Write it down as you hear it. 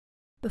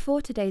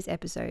Before today's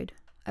episode,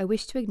 I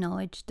wish to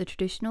acknowledge the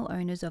traditional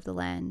owners of the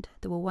land,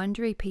 the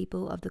Wurundjeri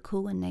people of the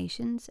Kulin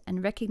Nations,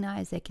 and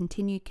recognise their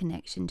continued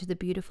connection to the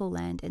beautiful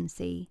land and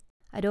sea.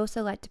 I'd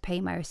also like to pay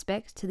my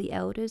respects to the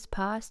elders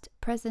past,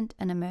 present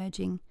and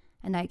emerging,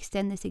 and I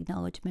extend this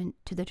acknowledgement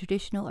to the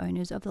traditional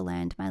owners of the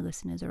land my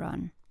listeners are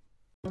on.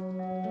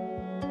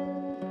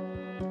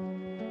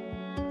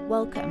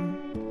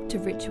 Welcome to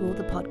Ritual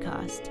the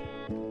Podcast,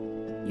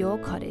 your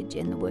cottage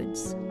in the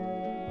woods.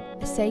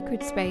 A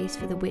sacred space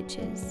for the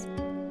witches,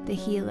 the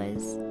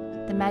healers,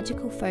 the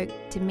magical folk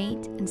to meet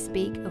and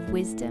speak of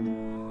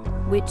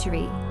wisdom,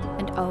 witchery,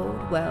 and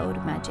old world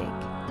magic,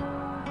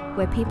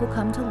 where people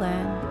come to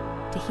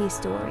learn, to hear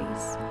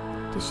stories,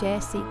 to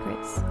share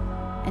secrets,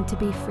 and to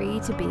be free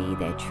to be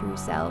their true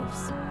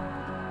selves.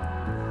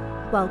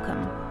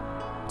 Welcome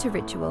to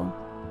Ritual.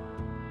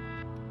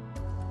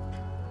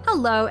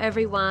 Hello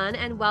everyone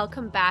and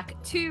welcome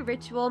back to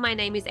Ritual. My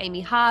name is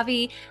Amy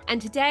Harvey and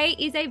today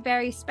is a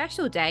very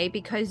special day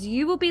because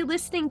you will be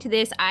listening to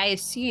this, I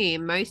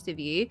assume most of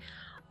you,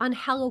 on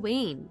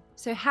Halloween.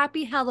 So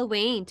happy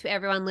Halloween to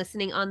everyone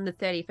listening on the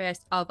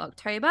 31st of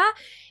October.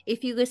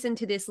 If you listen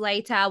to this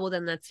later, well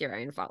then that's your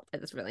own fault.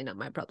 That's really not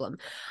my problem.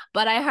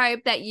 But I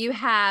hope that you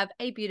have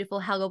a beautiful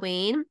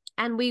Halloween.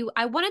 And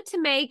I wanted to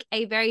make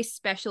a very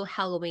special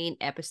Halloween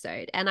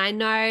episode. And I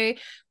know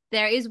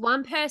there is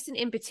one person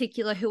in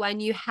particular who I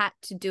knew had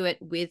to do it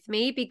with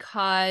me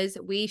because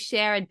we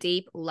share a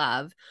deep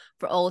love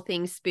for all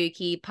things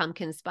spooky,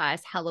 pumpkin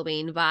spice,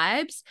 Halloween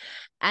vibes.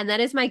 And that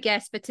is my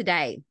guest for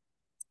today.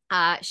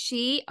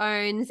 She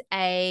owns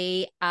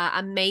a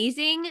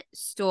amazing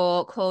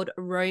store called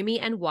Romy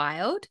and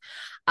Wild.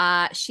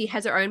 She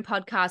has her own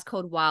podcast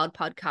called Wild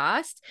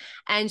Podcast.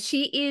 And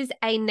she is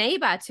a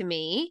neighbor to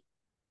me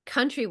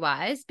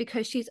country-wise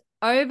because she's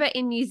over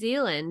in New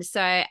Zealand.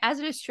 So as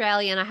an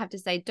Australian, I have to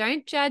say,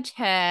 don't judge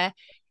her.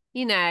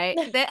 You know,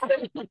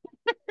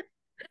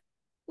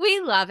 we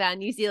love our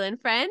New Zealand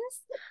friends.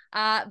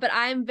 But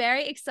I'm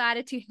very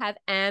excited to have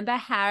Amber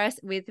Harris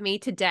with me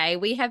today.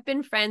 We have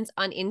been friends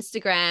on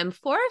Instagram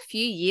for a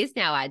few years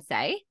now, I'd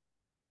say.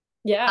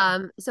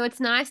 Yeah. So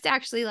it's nice to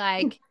actually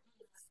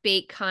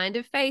speak kind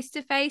of face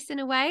to face in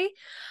a way.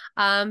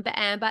 But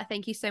Amber,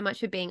 thank you so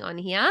much for being on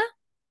here.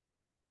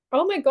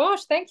 Oh my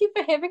gosh, thank you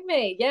for having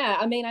me. Yeah,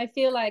 I mean, I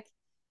feel like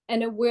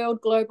in a world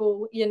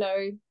global,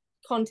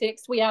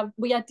 context, we are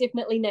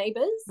definitely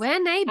neighbors.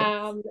 We're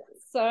neighbors.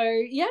 So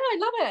yeah,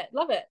 I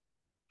love it.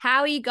 How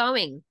are you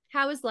going?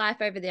 How is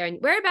life over there? And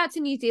whereabouts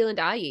in New Zealand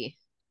are you?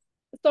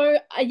 So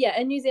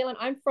in New Zealand,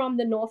 I'm from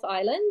the North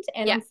Island,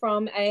 and I'm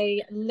from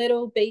a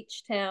little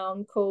beach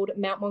town called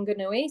Mount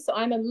Maunganui. So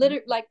I'm a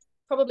little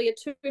probably a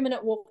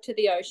 2-minute walk to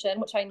the ocean,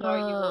 which I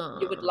know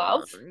you would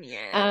love.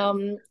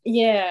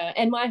 Yeah.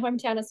 And my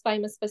hometown is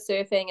famous for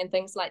surfing and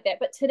things like that.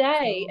 But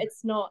today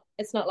it's not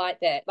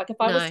like that. Like if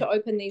I was to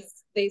open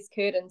these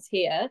curtains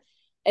here,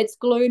 it's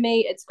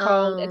gloomy, it's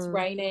cold, it's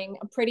raining.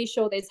 I'm pretty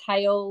sure there's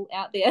hail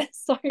out there.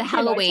 So the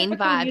Halloween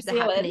vibes are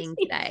happening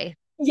today.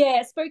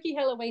 Yeah, spooky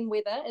Halloween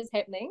weather is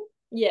happening.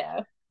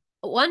 Yeah.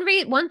 One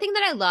thing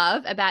that I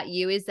love about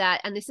you is that,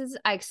 and this is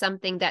like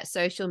something that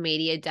social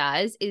media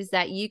does, is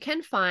that you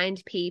can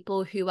find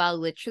people who are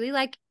literally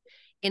like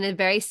in a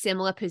very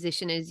similar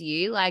position as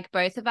you. Like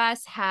both of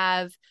us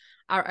have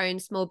our own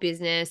small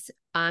business,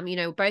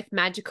 both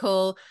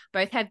magical,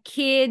 both have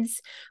kids,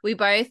 we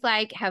both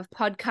have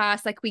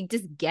podcasts,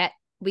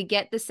 we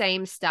get the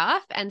same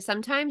stuff. And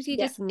sometimes you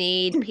just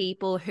need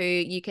people who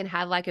you can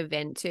have a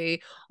vent to,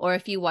 or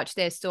if you watch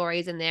their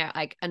stories and they're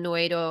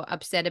annoyed or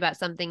upset about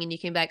something and you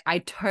can be like, I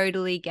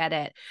totally get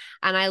it.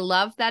 And I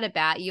love that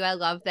about you. I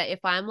love that if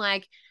I'm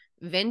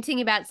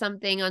venting about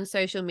something on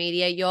social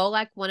media,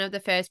 you're one of the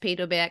first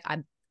people to be like,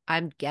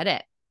 I get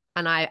it.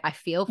 And I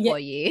feel for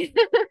you.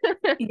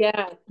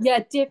 Yeah,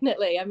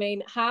 definitely. I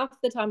mean, half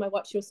the time I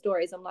watch your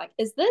stories, I'm like,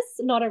 is this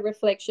not a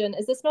reflection?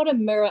 Is this not a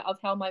mirror of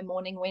how my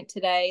morning went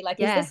today? Is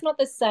this not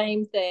the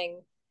same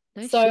thing?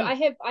 No so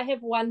shit. I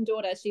have one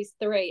daughter, she's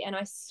 3, and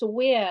I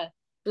swear,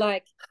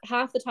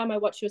 half the time I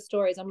watch your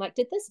stories, I'm like,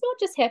 did this not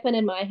just happen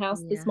in my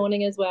house this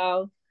morning as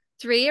well?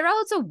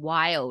 3-year-olds are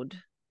wild.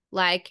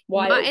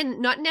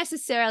 Not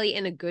necessarily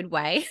in a good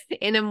way,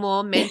 in a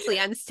more mentally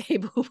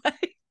unstable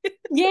way.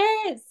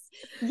 Yes.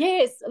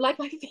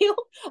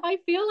 I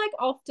feel like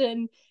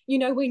often,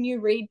 when you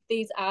read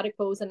these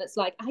articles and it's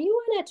like, are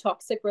you in a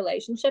toxic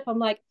relationship? I'm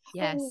like,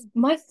 yes,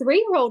 my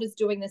 3-year-old is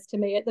doing this to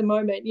me at the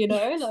moment,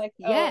 because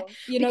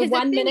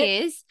 1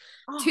 minute is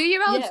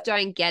 2-year-olds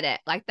don't get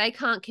it. They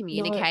can't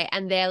communicate. No.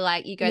 And they're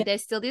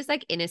there's still this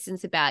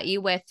innocence about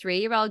you, where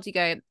 3-year-olds, you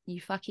go, you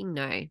fucking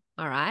know.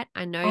 All right.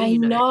 I know, you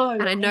know.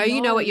 And I know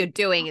you know what you're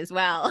doing as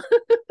well.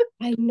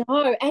 I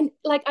know. And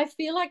I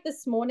feel like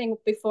this morning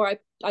before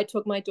I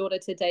took my daughter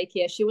to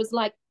daycare, she was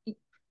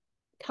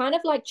kind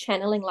of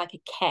channeling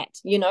a cat,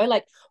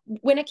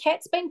 when a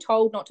cat's been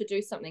told not to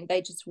do something,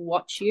 they just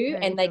watch you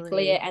and they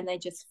glare and they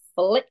just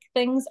flick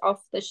things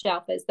off the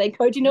shelf as they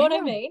go. Do you know what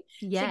I mean?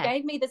 Yeah. She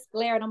gave me this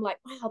glare and I'm like,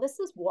 wow, this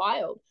is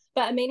wild.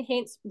 But I mean,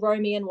 hence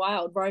Romy and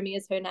Wild. Romy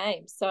is her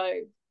name. So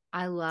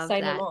I love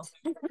Say no that. more.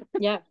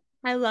 Yeah.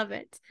 I love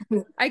it.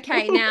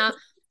 Okay, now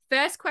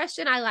first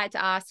question I like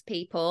to ask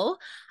people,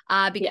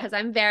 Yeah. because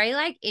I'm very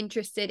like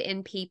interested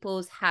in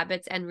people's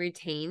habits and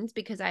routines,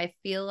 because I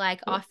feel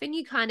like often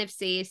you kind of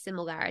see a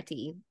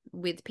similarity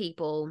with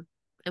people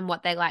and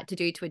what they like to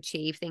do to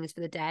achieve things for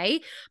the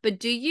day. But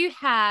do you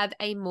have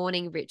a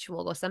morning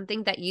ritual or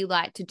something that you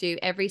like to do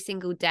every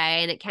single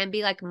day? And it can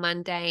be like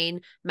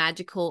mundane,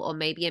 magical, or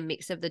maybe a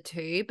mix of the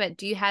two. But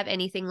do you have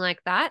anything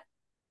like that?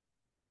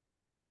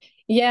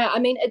 Yeah, I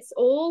mean, it's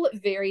all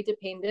very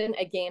dependent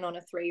again on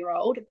a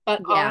 3-year-old,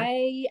 but Yeah.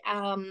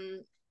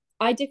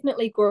 I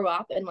definitely grew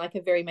up in like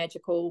a very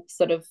magical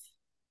sort of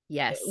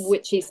Yes.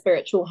 witchy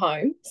spiritual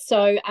home.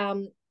 So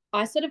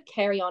I sort of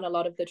carry on a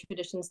lot of the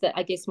traditions that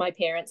I guess my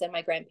parents and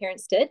my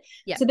grandparents did.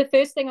 Yeah. So the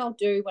first thing I'll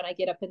do when I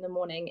get up in the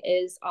morning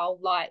is I'll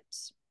light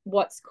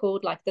what's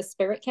called like the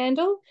spirit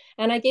candle.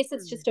 And I guess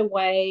it's just a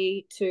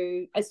way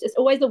to, it's just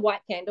always a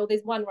white candle.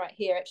 There's one right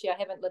here. Actually, I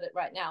haven't lit it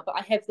right now, but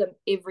I have them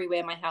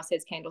everywhere. My house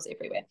has candles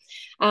everywhere.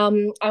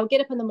 I'll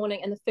get up in the morning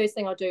and the first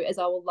thing I'll do is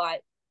I will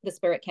light the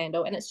spirit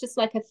candle. And it's just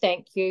like a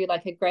thank you,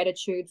 like a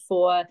gratitude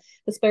for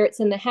the spirits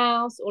in the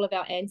house, all of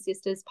our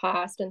ancestors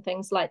past and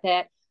things like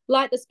that.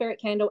 Light the spirit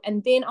candle,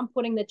 and then I'm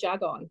putting the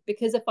jug on,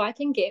 because if I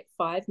can get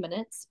 5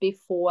 minutes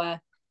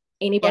before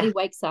anybody Yeah.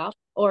 wakes up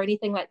or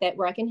anything like that,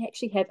 where I can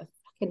actually have a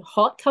fucking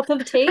hot cup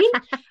of tea,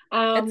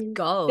 That's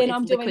gold. then It's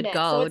I'm doing liquid that.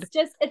 So gold.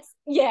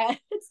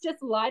 it's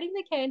just lighting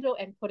the candle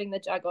and putting the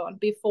jug on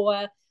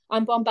before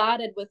I'm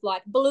bombarded with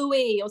like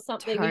bluey or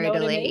something, you know what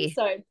I mean? Totally.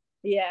 So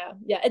yeah,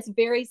 it's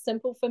very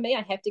simple for me.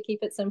 I have to keep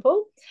it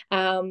simple,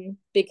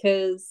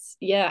 because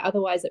yeah,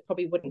 otherwise it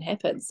probably wouldn't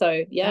happen.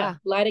 So yeah, Yeah.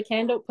 light a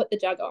candle, put the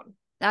jug on.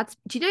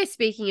 Do you know,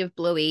 speaking of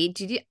Bluey,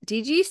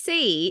 did you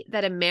see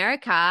that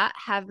America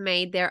have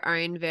made their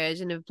own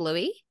version of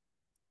Bluey?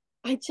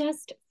 I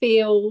just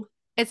feel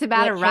It's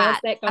about a like, how is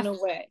rat. that going to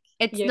work?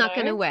 It's You not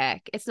going to know?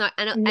 work. It's not,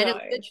 and No, it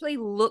literally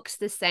looks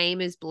the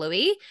same as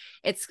Bluey.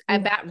 It's no.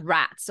 about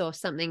rats or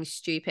something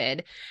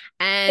stupid, It,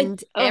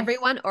 and oh,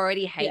 everyone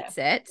already yeah, hates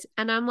it.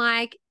 And I'm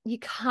like, you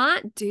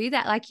can't do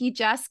that. Like, you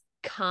just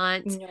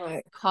can't no.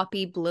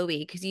 copy Bluey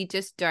because you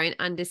just don't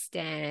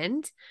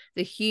understand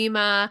the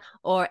humor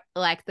or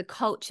like the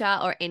culture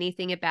or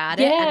anything about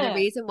it. And the Yeah,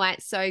 reason why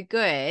it's so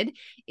good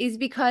is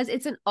because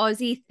it's an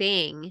Aussie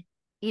thing,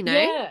 you know?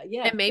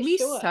 yeah, It made for me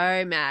sure.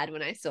 so mad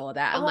when I saw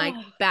that. I'm like,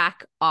 Oh,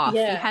 back off.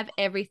 You yeah. have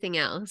everything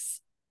else.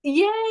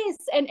 Yes,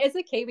 and as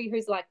a Kiwi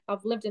who's like,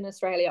 I've lived in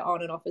Australia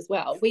on and off as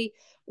well.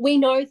 We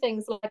know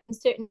things like in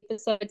certain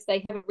episodes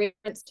they have a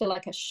reference to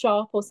like a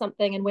shop or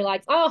something, and we're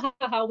like, oh,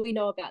 we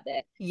know about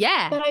that.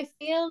 Yeah, But I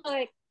feel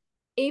like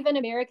even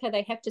America,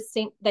 they have to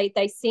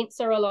they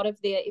censor a lot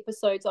of their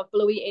episodes of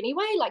Bluey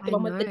anyway, like the I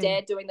one with the know.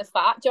 dad doing the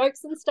fart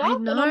jokes and I stuff.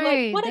 And I'm like,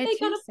 know. what are They're they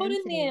too gonna put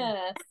in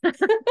sensitive.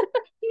 there?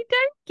 You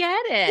don't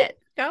get it.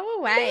 Go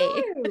away.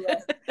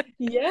 No.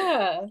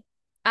 Yeah.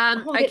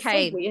 Oh, that's so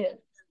Okay. weird.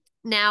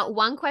 Now,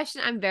 one question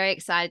I'm very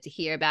excited to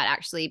hear about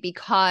actually,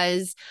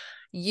 because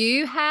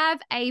you have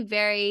a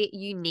very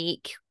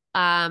unique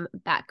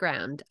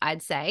background,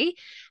 I'd say,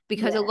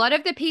 because a Yeah. lot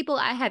of the people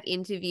I have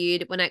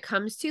interviewed, when it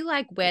comes to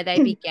like where they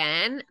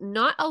began,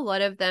 not a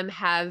lot of them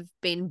have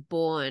been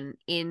born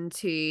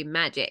into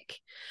magic.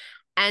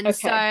 And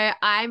so Okay.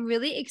 I'm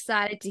really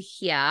excited to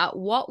hear,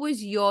 what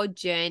was your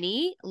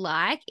journey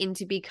like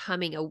into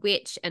becoming a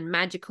witch and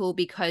magical,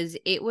 because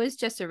it was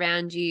just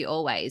around you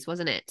always,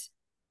 wasn't it?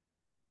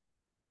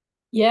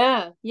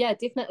 Yeah,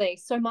 definitely.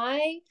 So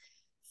my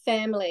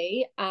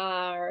family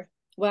are,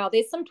 well,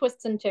 there's some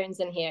twists and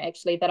turns in here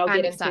actually that I'll I'm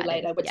get into excited.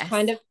 later, which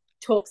kind Yes. of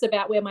talks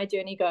about where my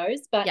journey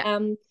goes. But Yeah.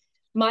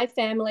 my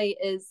family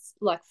is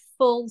like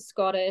full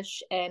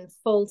Scottish and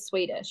full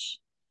Swedish,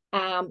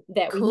 that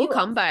we Cool knew of.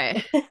 combo.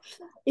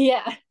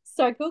 Yeah,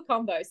 so cool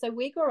combo. So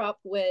we grew up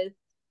with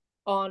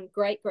on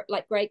great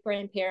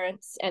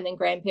grandparents and then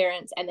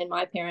grandparents and then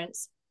my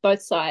parents,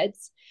 both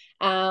sides,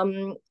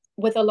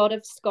 with a lot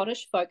of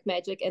Scottish folk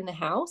magic in the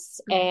house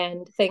Mm,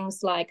 and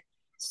things like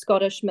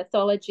Scottish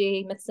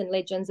mythology, myths and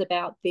legends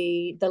about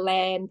the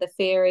land, the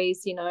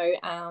fairies,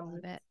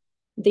 love it.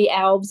 the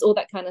elves, all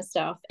that kind of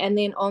stuff. And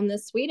then on the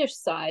Swedish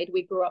side,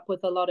 we grew up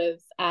with a lot of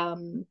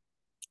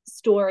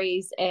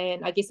stories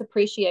and I guess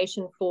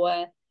appreciation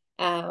for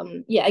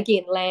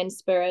again, land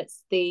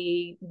spirits,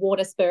 the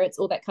water spirits,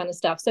 all that kind of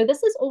stuff. So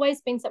this has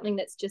always been something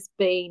that's just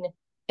been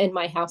in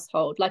my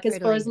household, like for as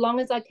Totally. long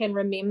as I can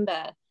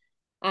remember.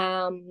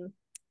 um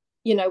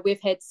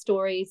we've had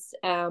stories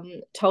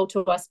told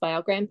to us by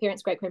our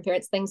grandparents, great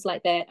grandparents, things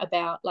like that,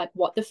 about like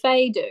what the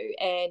fae do,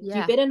 and you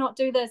Yeah. better not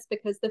do this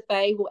because the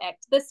fae will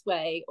act this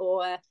way.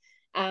 Or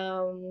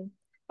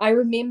I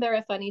remember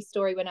a funny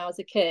story when I was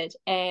a kid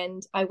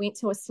and I went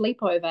to a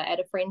sleepover at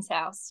a friend's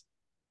house.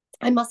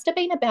 I must have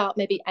been about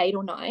maybe 8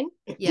 or 9.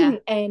 Yeah.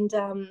 And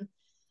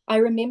I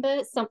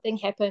remember something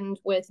happened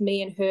with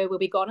me and her where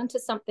we got into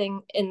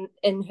something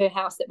in her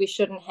house that we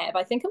shouldn't have.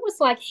 I think it was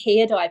like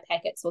hair dye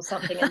packets or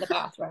something in the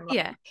bathroom. Like,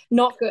 Yeah.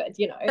 not good.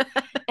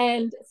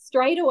 And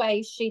straight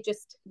away she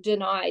just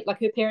denied,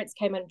 like her parents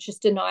came and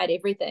just denied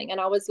everything.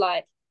 And I was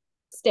like,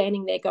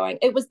 standing there going,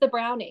 it was the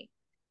brownie.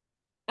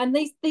 And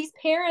these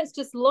parents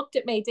just looked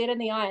at me dead in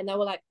the eye and they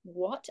were like,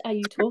 what are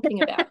you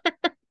talking about?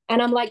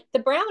 And I'm like, the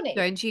brownie.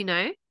 Don't you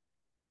know?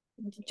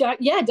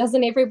 Yeah,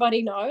 doesn't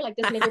everybody know? Like,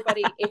 doesn't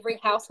every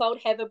household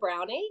have a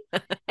brownie?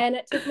 And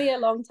it took me a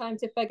long time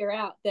to figure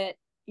out that,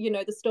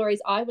 the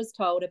stories I was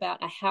told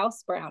about a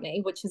house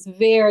brownie, which is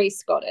very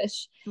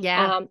Scottish.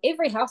 Yeah.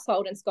 Every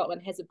household in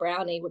Scotland has a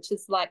brownie, which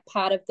is like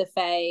part of the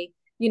fae,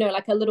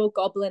 like a little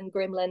goblin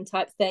gremlin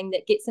type thing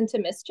that gets into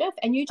mischief,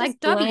 and you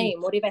just Like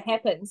blame whatever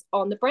happens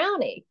on the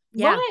brownie.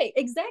 Yeah. Right,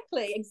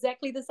 exactly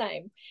the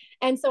same.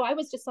 And so I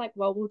was just like,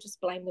 well, we'll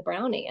just blame the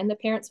brownie. And the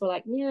parents were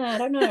like, yeah, I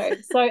don't know.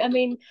 So I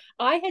mean,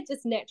 I had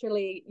just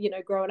naturally,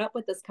 grown up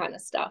with this kind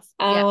of stuff.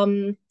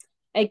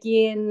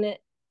 Again,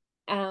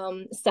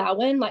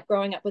 Samhain, like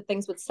growing up with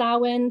things with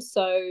Samhain.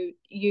 So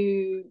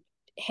you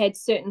had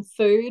certain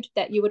food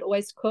that you would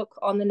always cook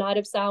on the night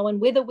of Samhain,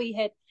 whether we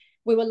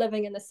were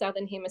living in the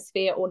southern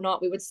hemisphere or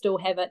not, we would still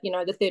have it,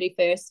 the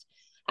 31st.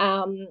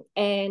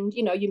 And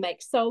you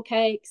make soul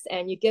cakes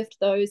and you gift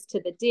those to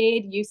the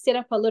dead. You set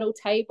up a little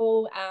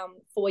table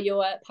for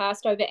your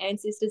passed over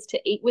ancestors to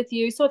eat with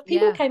you. So if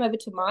people came over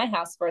to my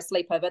house for a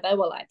sleepover, they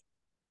were like,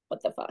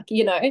 what the fuck,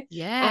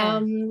 Yeah.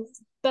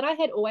 But I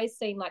had always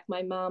seen like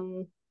my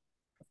mum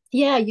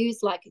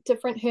use like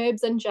different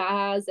herbs in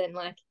jars and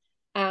like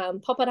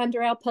pop it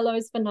under our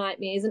pillows for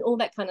nightmares and all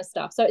that kind of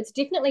stuff. So it's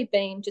definitely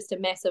been just a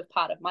massive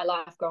part of my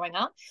life growing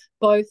up,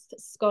 both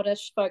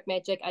Scottish folk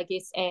magic, I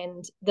guess,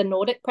 and the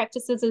Nordic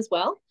practices as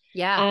well.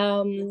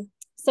 Yeah.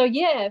 So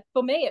yeah,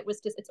 for me,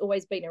 it's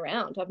always been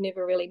around. I've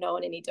never really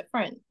known any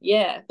different.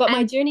 Yeah. But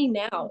my journey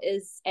now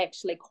is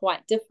actually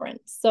quite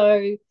different.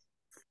 So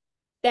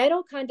that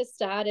all kind of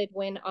started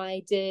when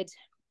I did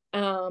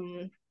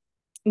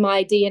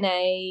my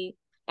DNA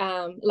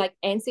like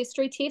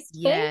ancestry test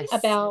thing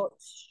about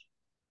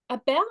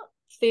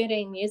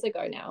 13 years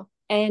ago now.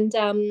 And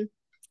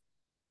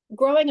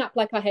growing up,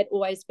 like I had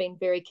always been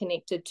very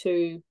connected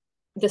to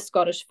the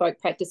Scottish folk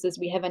practices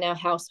we have in our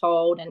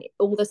household and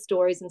all the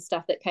stories and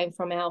stuff that came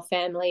from our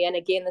family, and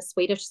again the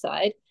Swedish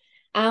side.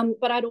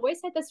 But I'd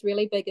always had this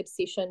really big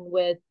obsession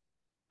with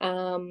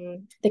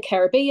the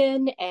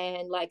Caribbean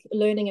and like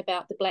learning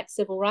about the Black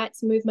civil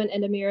rights movement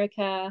in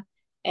America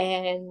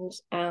and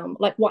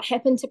like what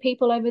happened to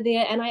people over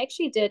there. And I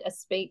actually did a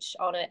speech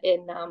on it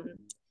in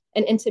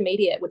an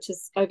intermediate, which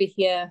is over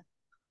here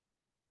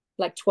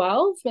like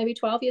 12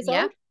 years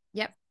old.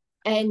 Yep.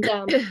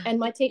 And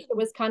my teacher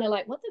was kind of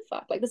like, what the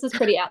fuck, like this is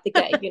pretty out the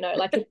gate,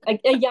 like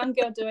a young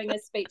girl doing a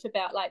speech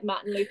about like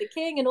Martin Luther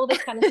King and all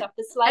this kind of stuff,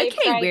 the slave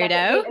trade.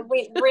 Weirdo. Like, it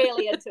went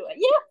really into it.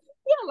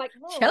 Yeah, like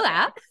chill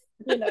out.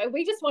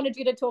 We just wanted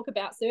you to talk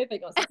about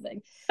surfing or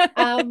something.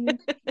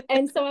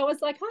 And so I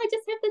was like, I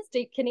just have this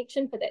deep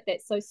connection for that.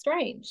 That's so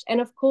strange.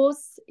 And of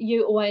course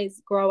you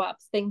always grow up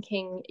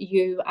thinking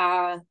you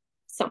are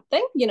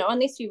something,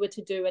 unless you were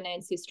to do an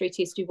ancestry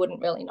test, you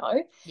wouldn't really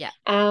know. Yeah.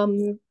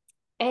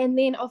 And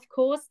then of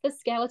course the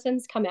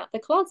skeletons come out the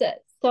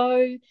closet.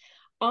 So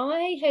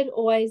I had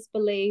always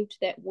believed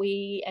that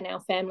we and our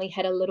family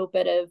had a little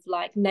bit of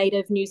like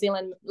native New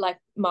Zealand, like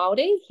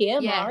Māori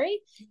here, Maori,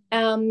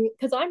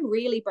 because I'm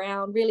really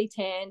brown, really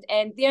tanned.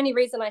 And the only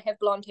reason I have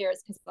blonde hair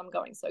is because I'm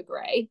going so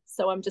grey.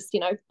 So I'm just,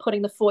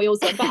 putting the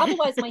foils in. But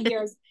otherwise my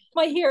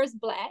hair is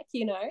black,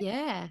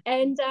 Yeah.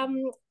 And,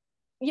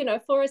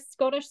 for a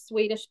Scottish,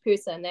 Swedish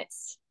person,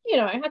 that's,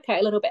 okay,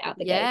 a little bit out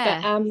the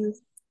gate. But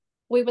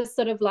we were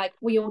sort of like,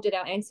 we all did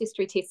our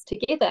ancestry tests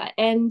together,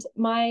 and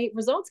my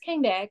results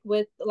came back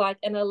with like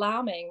an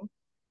alarming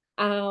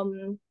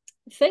thing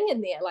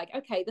in there, like,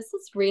 okay, this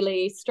is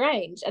really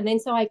strange. And then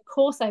so of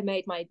course I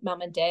made my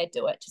mum and dad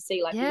do it to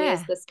see like,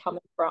 where's this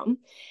coming from?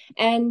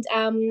 And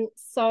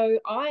so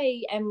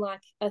I am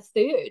like a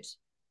third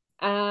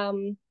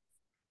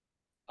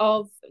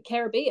of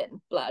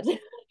Caribbean blood.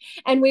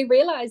 And we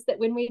realized that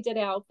when we did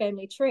our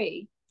family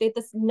tree, that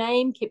this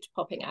name kept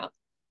popping up.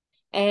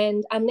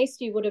 And unless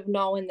you would have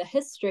known the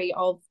history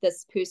of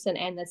this person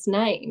and this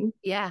name,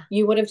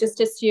 you would have just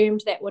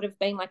assumed that would have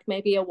been like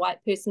maybe a white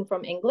person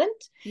from England.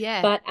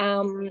 But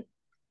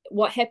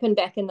what happened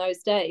back in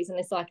those days, and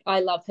it's like, I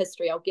love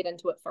history, I'll get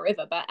into it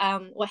forever, but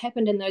what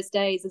happened in those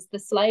days is the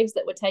slaves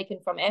that were taken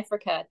from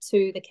Africa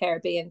to the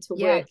Caribbean to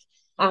work,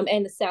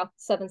 and the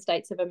southern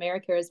states of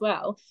America as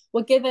well,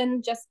 were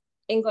given just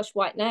English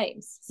white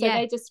names. So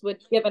they just were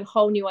given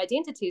whole new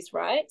identities,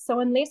 right? So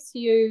unless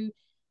you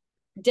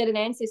did an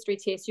ancestry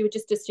test, you would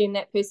just assume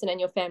that person in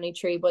your family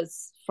tree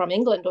was from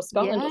England or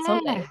Scotland or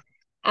something.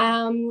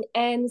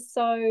 And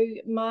so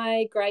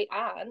my great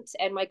aunt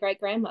and my great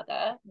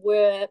grandmother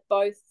were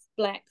both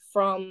Black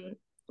from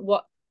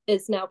what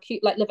is now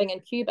like living in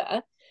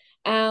Cuba.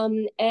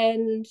 And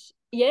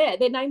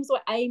their names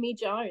were Amy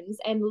Jones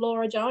and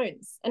Laura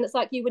Jones. And it's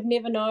like, you would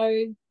never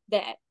know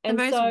that. And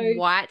the most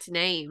white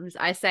names,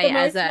 I say,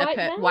 as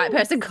a white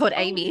person called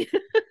Amy.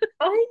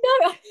 I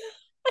know.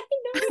 I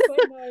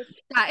know.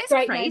 That is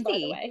great crazy. Name, by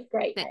the way.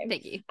 Great name.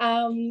 Thank you.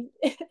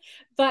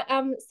 But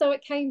so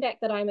it came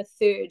back that I'm a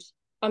third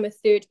I'm a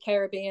third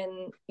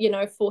Caribbean,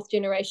 fourth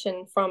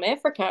generation from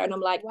Africa. And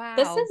I'm like,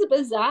 this Wow. is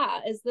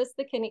bizarre. Is this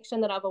the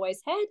connection that I've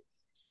always had?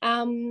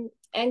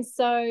 And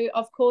so,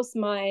 of course,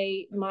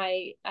 my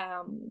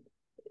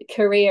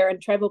career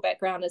and travel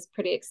background is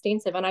pretty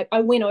extensive. And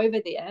I went over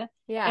there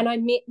Yeah. and I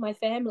met my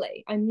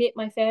family.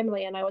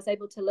 And I was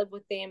able to live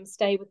with them,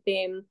 stay with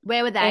them.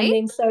 Where were And they?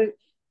 then so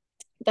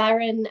they're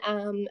in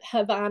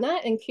Havana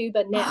in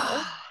Cuba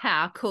now.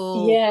 How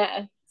cool.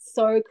 Yeah,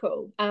 so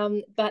cool.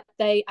 But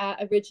they are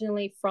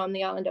originally from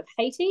the island of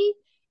Haiti.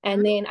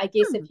 And then I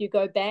guess if Mm. you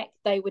go back,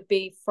 they would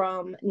be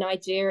from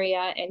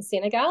Nigeria and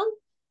Senegal.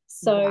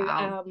 So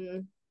Wow.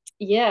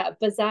 yeah,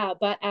 bizarre.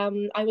 But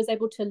I was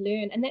able to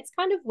learn, and that's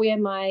kind of where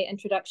my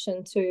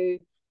introduction to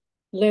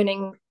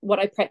learning what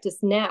I practice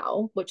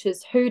now, which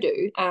is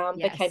hoodoo,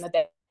 became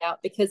Yes.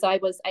 about, because I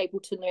was able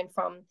to learn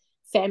from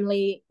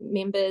family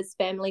members,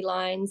 family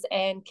lines,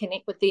 and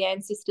connect with the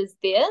ancestors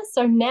there.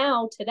 So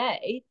now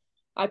today,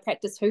 I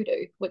practice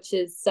hoodoo, which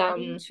is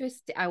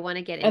Interesting. I want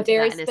to get a into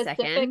very that in a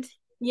specific, second.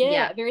 Yeah.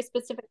 yeah, a very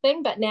specific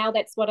thing. But now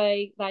that's what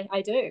I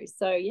do.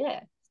 So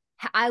yeah,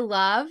 I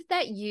love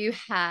that you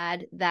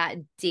had that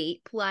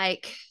deep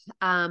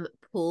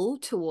pull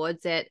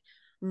towards it,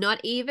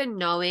 not even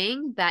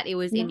knowing that it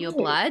was in your no,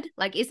 blood.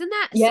 Like, isn't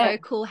that yeah, so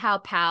cool how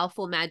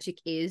powerful magic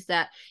is,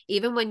 that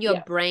even when your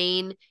yeah,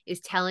 brain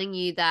is telling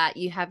you that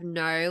you have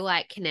no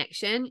like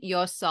connection,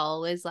 your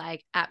soul is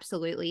like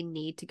absolutely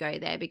need to go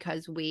there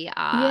because we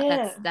are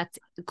yeah. that's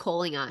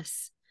calling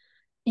us.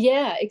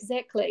 Yeah,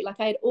 exactly. Like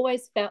I had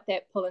always felt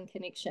that pull and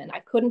connection. I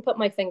couldn't put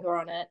my finger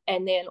on it.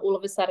 And then all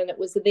of a sudden it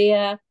was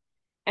there.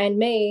 And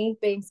me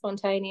being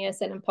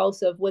spontaneous and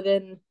impulsive,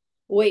 within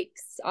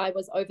weeks, I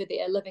was over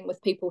there living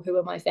with people who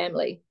were my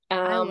family.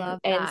 I love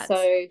And that.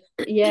 so,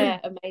 yeah,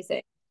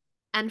 amazing.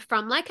 And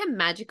from like a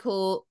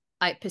magical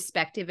like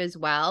perspective as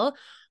well,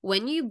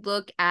 when you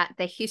look at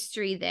the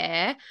history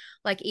there,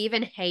 like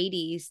even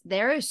Hades,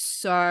 there is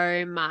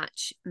so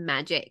much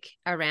magic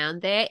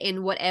around there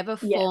in whatever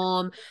Yeah,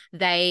 form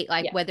they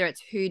like, yeah, whether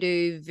it's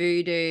hoodoo,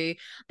 voodoo,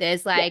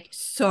 there's yeah, like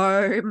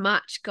so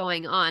much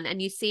going on.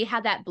 And you see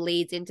how that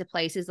bleeds into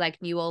places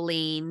like New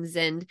Orleans,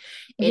 and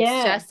it's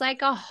yeah. just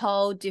like a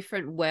whole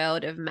different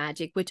world of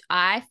magic, which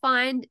I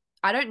find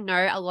I don't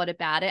know a lot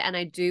about it, and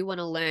I do want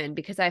to learn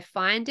because I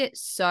find it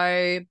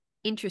so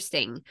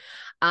interesting.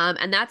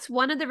 And that's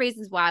one of the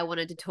reasons why I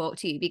wanted to talk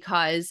to you,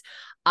 because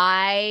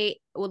I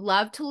would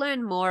love to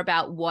learn more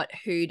about what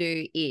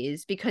hoodoo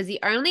is, because the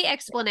only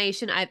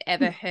explanation I've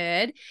ever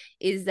heard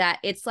is that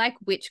it's like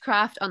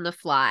witchcraft on the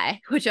fly,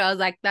 which I was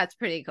like, that's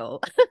pretty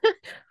cool.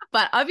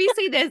 But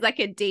obviously there's like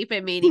a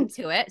deeper meaning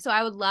to it. So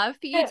I would love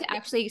for you Yeah. to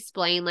actually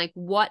explain like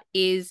what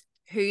is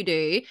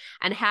hoodoo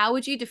and how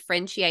would you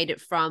differentiate it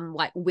from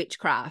like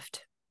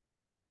witchcraft?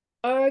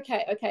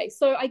 Okay, okay.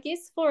 So I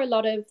guess for a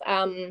lot of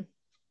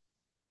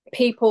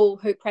people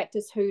who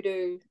practice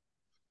hoodoo,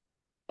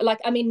 like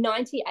I mean,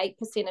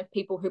 98% of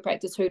people who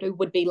practice hoodoo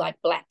would be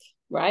like black,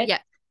 right? Yeah.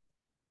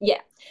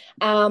 Yeah.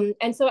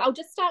 And so I'll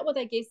just start with,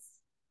 I guess,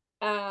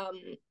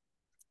 um,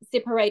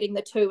 separating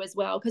the two as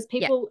well, because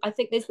Yeah. people, I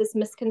think there's this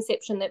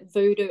misconception that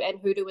voodoo and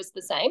hoodoo is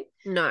the same.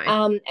 No.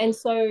 And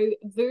so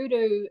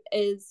voodoo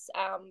is,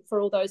 for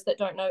all those that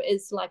don't know,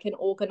 is like an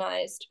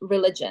organized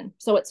religion.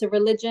 So it's a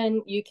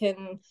religion you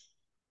can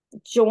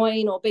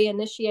join or be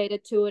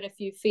initiated to it if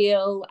you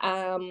feel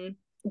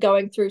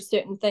going through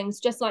certain things,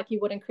 just like you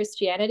would in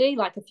Christianity.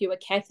 Like if you were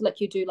Catholic,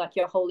 you do like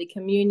your Holy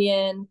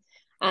Communion,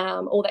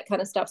 all that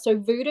kind of stuff. So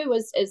voodoo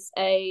is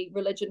a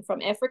religion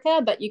from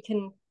Africa, but you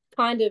can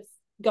kind of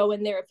go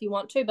in there if you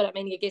want to. But I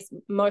mean, I guess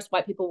most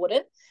white people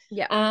wouldn't.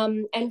 Yeah.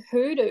 And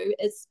hoodoo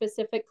is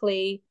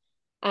specifically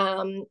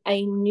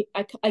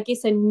I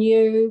guess a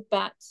new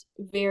but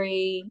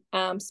very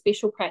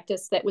special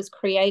practice that was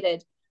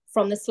created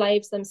from the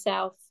slaves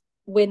themselves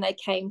when they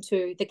came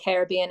to the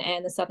Caribbean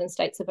and the southern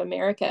states of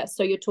America.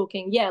 So you're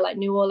talking, yeah, like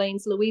New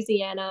Orleans,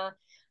 Louisiana,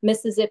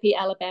 Mississippi,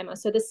 Alabama.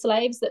 So the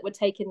slaves that were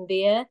taken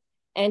there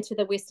and to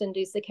the West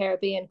Indies, the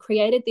Caribbean,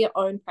 created their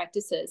own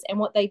practices. And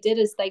what they did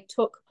is they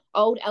took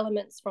old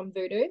elements from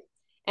voodoo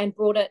and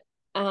brought it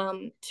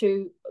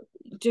to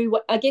do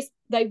what I guess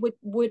they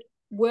would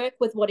work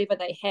with whatever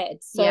they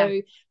had. So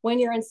Yeah. when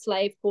you're in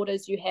slave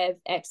quarters, you have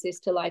access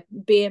to like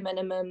bare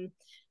minimum,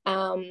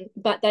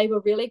 but they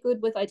were really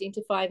good with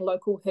identifying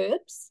local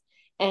herbs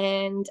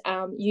and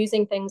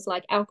using things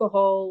like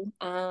alcohol,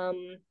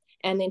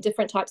 and then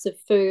different types of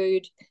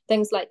food,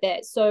 things like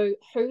that. So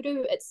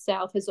hoodoo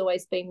itself has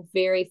always been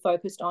very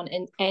focused on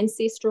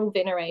ancestral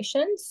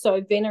veneration.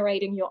 So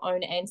venerating your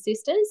own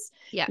ancestors,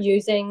 Yeah.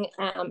 using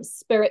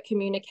spirit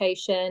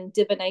communication,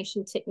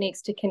 divination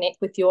techniques to connect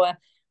with your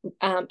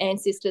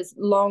ancestors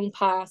long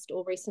past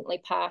or recently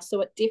past. So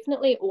it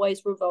definitely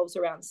always revolves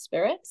around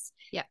spirits.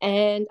 Yeah.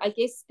 And I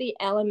guess the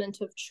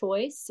element of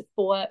choice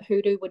for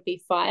hoodoo would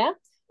be fire,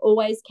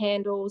 always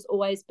candles,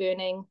 always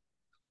burning,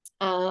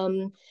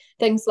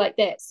 things like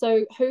that.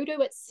 So hoodoo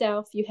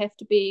itself, you have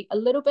to be a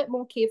little bit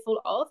more careful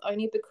of,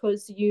 only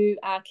because you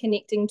are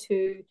connecting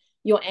to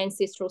your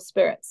ancestral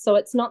spirits. So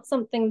it's not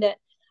something that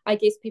I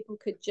guess people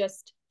could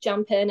just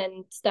jump in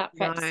and start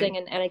No. practicing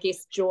and I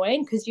guess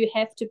join, because you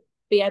have to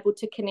be able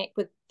to connect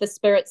with the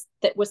spirits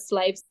that were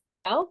slaves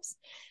themselves.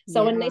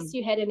 So Yeah. unless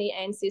you had any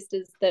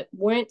ancestors that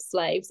weren't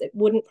slaves, it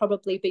wouldn't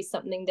probably be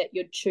something that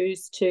you'd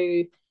choose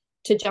to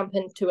jump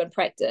into and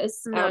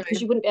practice, No.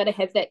 because you wouldn't be able to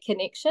have that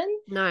connection.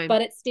 No.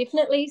 But it's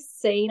definitely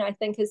seen, I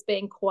think, as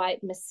being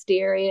quite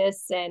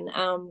mysterious and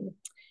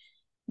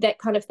that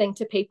kind of thing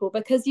to people,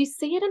 because you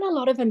see it in a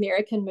lot of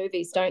American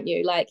movies, don't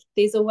you? Like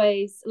there's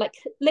always like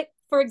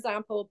for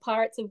example,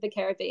 Pirates of the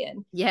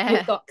Caribbean. Yeah.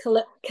 You've got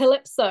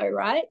Calypso,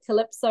 right?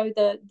 Calypso,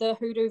 the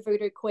hoodoo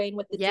voodoo queen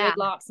with the Yeah.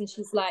 dreadlocks, and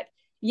she's like,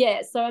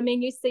 yeah. So I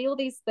mean, you see all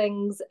these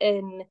things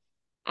in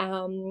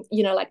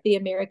you know, like the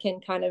American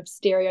kind of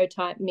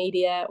stereotype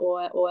media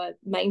or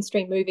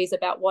mainstream movies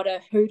about what a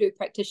hoodoo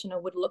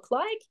practitioner would look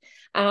like.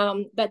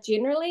 But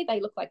generally they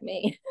look like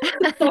me.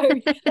 So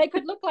they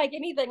could look like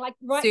anything. Like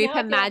right now,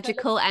 Super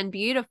magical and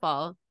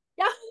beautiful.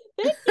 Yeah,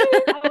 thank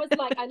you. I was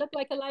like, I look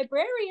like a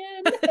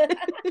librarian.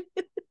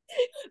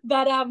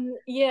 But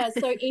yeah,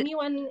 so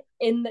anyone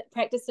in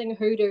practicing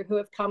hoodoo who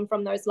have come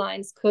from those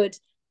lines could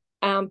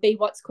be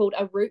what's called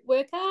a root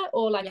worker,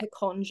 or like a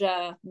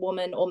conjure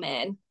woman or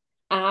man.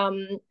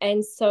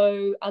 And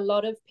so a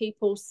lot of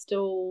people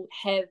still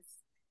have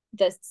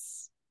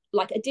this,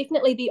 like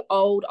definitely the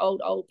old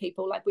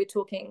people, like we're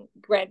talking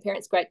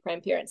grandparents, great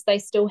grandparents, they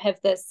still have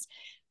this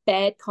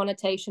bad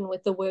connotation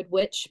with the word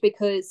witch,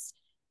 because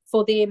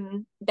for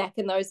them back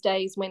in those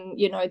days when,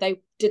 you know, they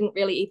didn't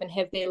really even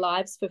have their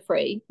lives for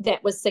free,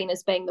 that was seen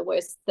as being the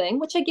worst thing,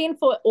 which again,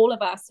 for all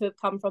of us who have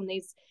come from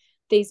these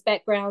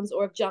backgrounds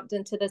or have jumped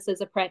into this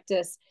as a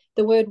practice,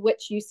 the word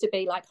witch used to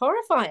be like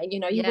horrifying. You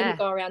know, you wouldn't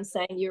go around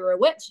saying you were a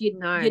witch. You'd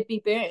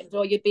be burned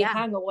or you'd be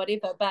hung or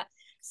whatever. But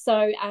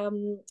so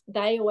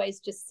they always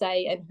just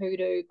say in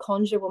hoodoo,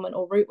 conjure woman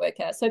or root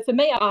worker. So for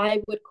me,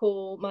 I would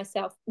call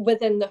myself,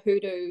 within the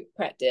hoodoo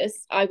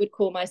practice, I would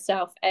call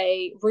myself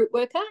a root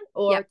worker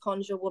or a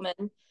conjure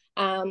woman,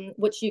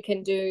 which you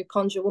can do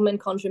conjure woman,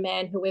 conjure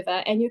man,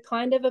 whoever. And you're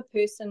kind of a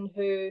person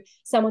who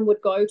someone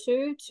would go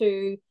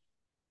to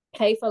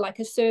pay for like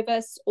a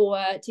service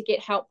or to get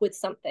help with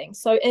something.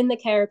 So in the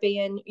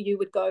Caribbean, you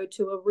would go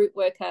to a root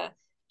worker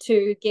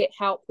to get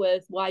help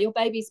with why your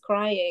baby's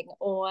crying,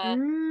 or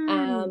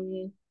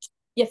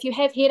if you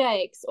have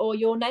headaches, or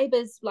your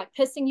neighbor's like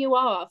pissing you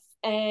off,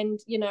 and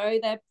you know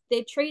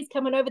their tree's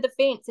coming over the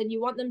fence and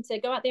you want them to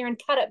go out there and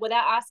cut it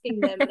without asking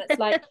them. And it's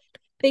like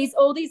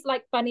all these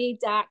like funny,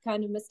 dark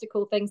kind of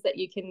mystical things that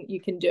you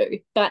can do.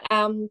 But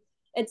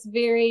it's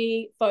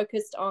very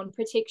focused on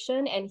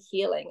protection and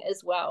healing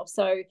as well.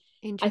 So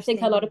I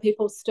think a lot of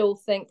people still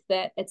think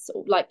that it's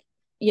like,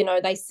 you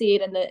know, they see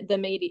it in the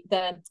media,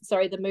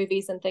 the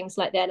movies and things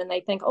like that, and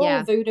they think,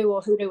 voodoo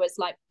or hoodoo is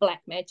like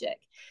black magic.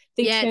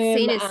 It's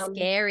seen as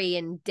scary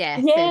and death,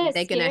 and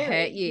they're going to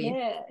hurt you.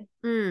 Yeah.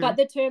 But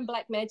the term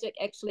black magic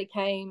actually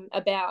came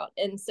about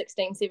in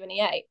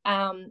 1678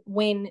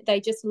 when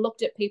they just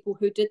looked at people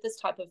who did this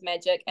type of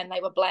magic and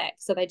they were black.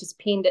 So they just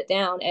penned it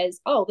down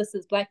as, oh, this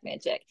is black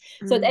magic.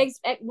 So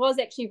it was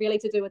actually really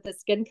to do with the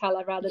skin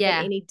color rather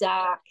than any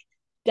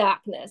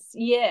darkness.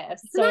 Yeah.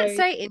 So that's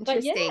so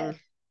interesting.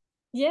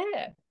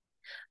 Yeah.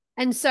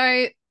 And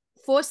so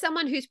for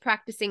someone who's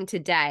practicing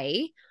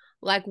today,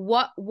 like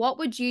what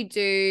would you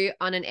do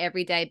on an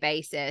everyday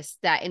basis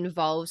that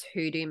involves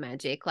hoodoo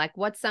magic? Like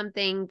what's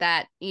something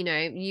that, you know,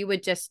 you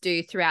would just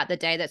do throughout the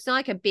day that's not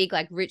like a big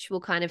like ritual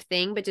kind of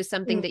thing, but just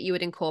something that you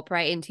would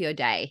incorporate into your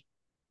day?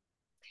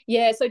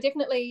 Yeah, so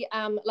definitely,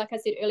 like I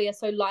said earlier,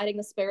 so lighting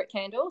the spirit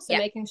candle, so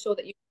making sure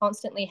that you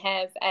constantly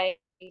have a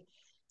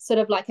sort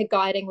of like a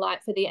guiding light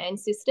for the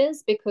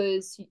ancestors,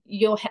 because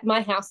my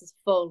house is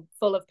full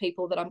of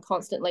people that I'm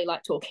constantly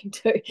like talking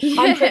to.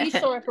 I'm pretty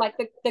sure if like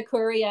the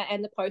courier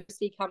and the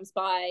postie comes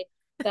by,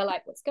 they're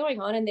like, what's going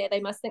on in there? They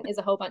must think there's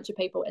a whole bunch of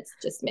people. It's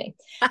just me.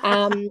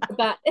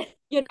 But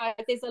you know,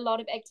 there's a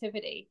lot of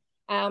activity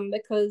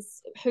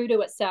because hoodoo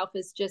itself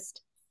is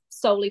just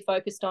solely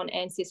focused on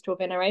ancestral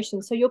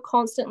veneration. So you're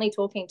constantly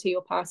talking to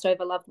your passed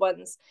over loved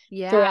ones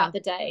throughout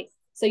the day.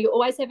 So you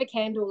always have a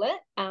candle lit,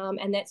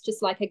 and that's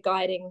just like a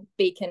guiding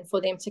beacon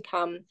for them to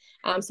come.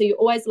 So you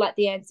always light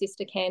the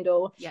ancestor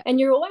candle, and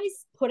you're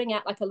always putting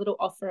out like a little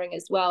offering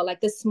as well.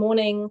 Like this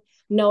morning,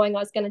 knowing I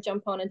was going to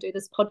jump on and do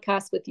this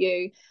podcast with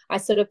you, I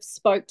sort of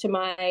spoke to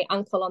my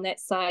uncle on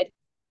that side.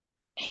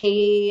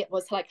 He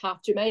was like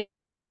half Jamaican.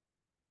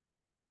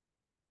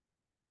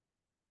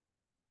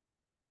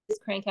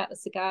 Crank out the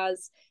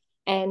cigars,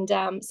 and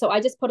so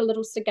I just put a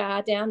little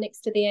cigar down next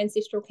to the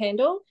ancestral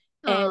candle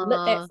and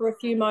lit that for a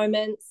few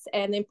moments,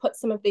 and then put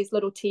some of these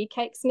little tea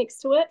cakes next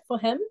to it for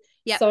him.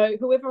 So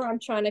whoever I'm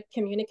trying to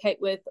communicate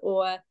with,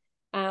 or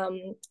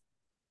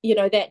you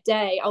know, that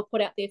day, I'll put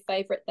out their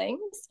favorite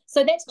things.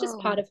 So that's just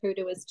part of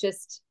hoodoo, is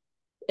just,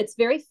 it's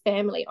very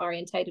family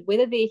orientated,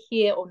 whether they're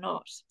here or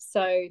not.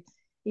 So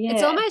yeah,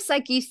 it's almost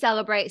like you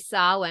celebrate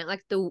Samhain,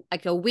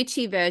 like a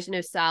witchy version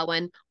of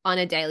Samhain on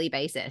a daily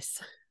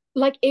basis.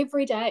 Like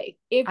every day,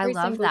 every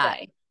single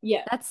day.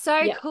 Yeah. That's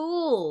so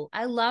cool.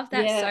 I love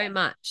that so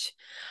much.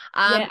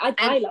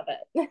 I love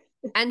it.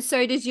 And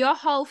so does your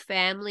whole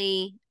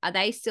family, are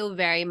they still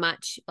very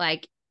much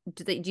like,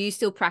 do you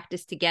still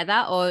practice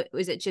together, or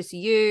is it just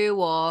you,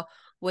 or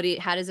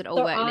how does it all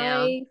So work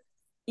now?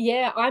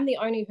 I'm the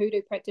only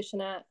hoodoo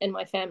practitioner in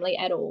my family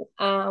at all.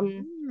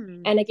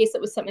 Mm. And I guess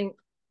it was something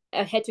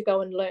I had to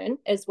go and learn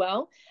as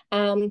well.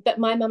 But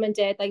my mum and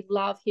dad, they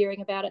love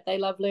hearing about it. They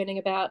love learning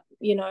about,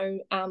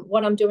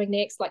 what I'm doing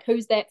next, like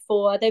who's that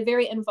for? They're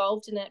very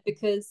involved in it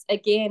because,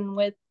 again,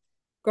 with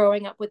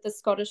growing up with the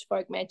Scottish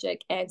folk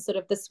magic and sort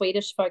of the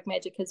Swedish folk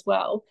magic as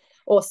well,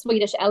 or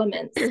Swedish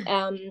elements,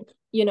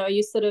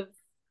 you sort of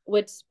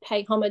would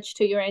pay homage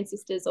to your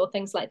ancestors or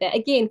things like that.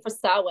 Again, for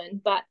Samhain,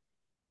 but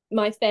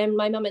my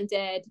mum and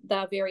dad,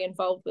 they're very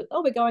involved with,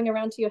 oh, we're going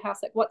around to your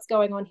house, like what's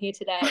going on here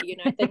today,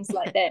 things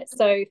like that.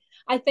 So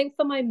I think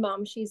for my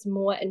mum, she's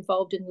more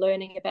involved in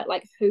learning about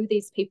like who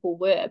these people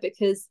were,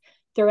 because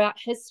throughout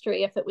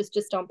history, if it was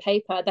just on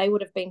paper, they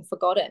would have been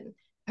forgotten.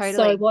 So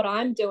Totally. what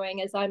I'm doing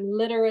is I'm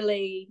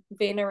literally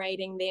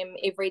venerating them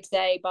every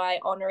day by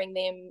honoring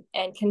them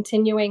and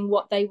continuing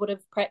what they would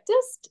have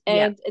practiced.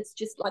 Yeah. And it's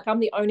just like I'm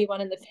the only one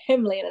in the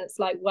family, and it's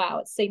like, wow,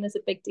 it's seen as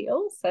a big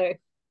deal. So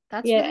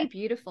That's yeah. really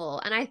beautiful.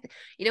 And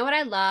you know what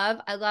I love?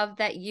 I love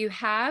that you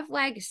have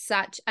like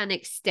such an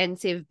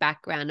extensive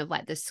background of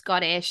like the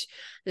Scottish,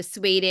 the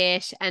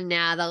Swedish, and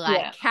now the like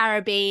Yeah.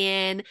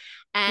 Caribbean.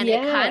 And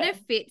it kind Yeah. of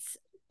fits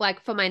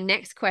like for my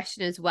next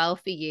question as well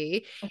for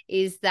you,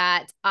 is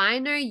that I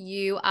know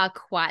you are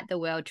quite the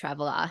world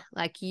traveler.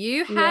 Like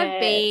you have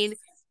been Yes.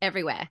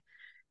 everywhere,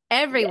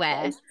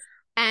 everywhere. Yes.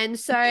 And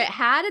so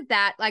how did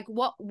that, like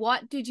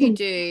what did you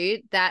do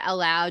that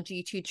allowed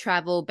you to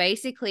travel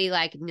basically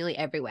like nearly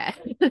everywhere?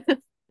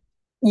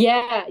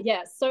 Yeah.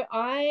 Yeah. So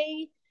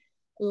I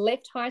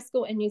left high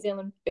school in New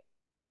Zealand.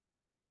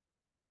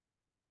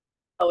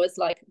 I was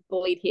like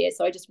bullied here,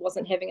 so I just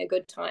wasn't having a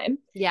good time.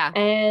 Yeah.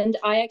 And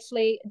I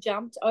actually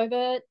jumped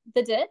over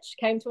the ditch,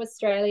 came to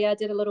Australia,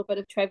 did a little bit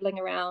of traveling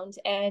around,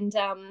 and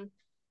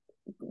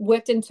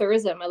worked in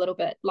tourism a little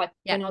bit, like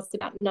Yeah. when I was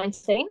about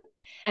 19.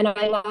 And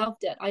I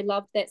loved it. I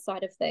loved that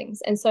side of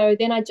things. And so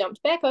then I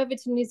jumped back over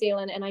to New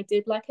Zealand and I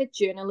did like a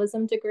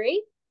journalism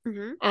degree.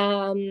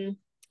 Mm-hmm.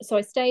 So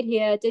I stayed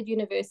here, did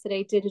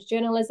university, did a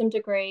journalism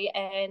degree,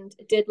 and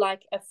did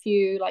like a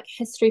few like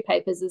history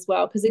papers as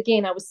well. Because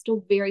again, I was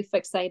still very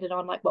fixated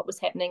on like what was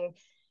happening,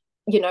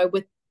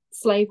 with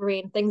slavery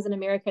and things in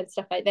America and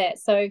stuff like that.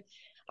 So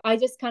I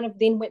just kind of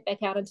then went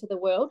back out into the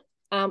world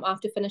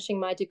after finishing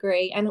my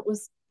degree. And it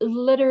was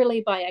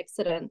literally by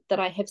accident that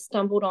I have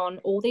stumbled on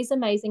all these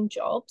amazing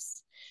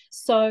jobs.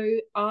 So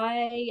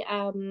I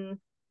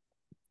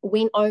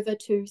went over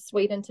to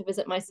Sweden to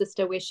visit my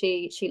sister where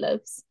she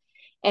lives.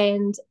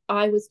 And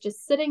I was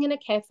just sitting in a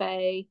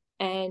cafe,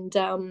 and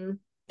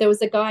there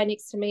was a guy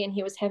next to me and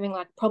he was having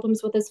like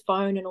problems with his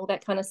phone and all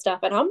that kind of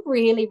stuff. And I'm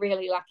really,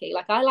 really lucky.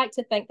 Like I like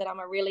to think that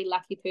I'm a really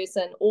lucky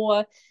person,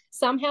 or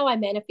somehow I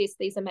manifest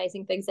these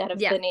amazing things out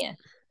of Yeah. thin air.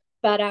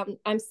 But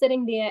I'm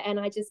sitting there and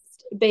I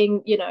just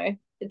being,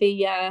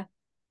 the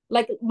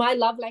like my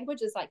love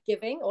language is like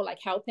giving or like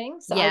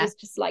helping. So I Yeah. was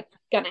just like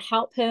gonna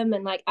help him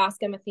and like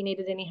ask him if he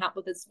needed any help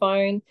with his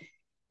phone.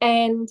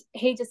 And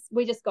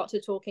we just got to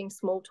talking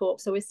small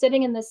talk. So we're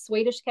sitting in this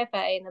Swedish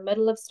cafe in the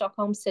middle of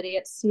Stockholm City.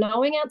 It's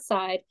snowing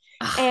outside.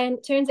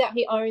 And turns out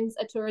he owns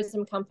a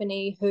tourism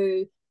company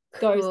who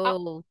goes up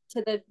Cool.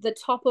 to the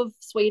top of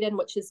Sweden,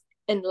 which is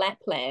in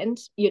Lapland,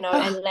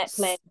 and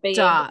Lapland being,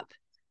 Stop.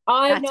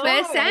 I That's know,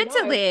 where I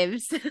Santa know.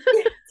 lives. That's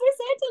where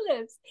Santa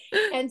lives.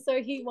 And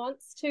so he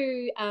wants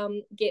to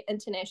get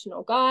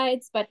international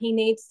guides, but he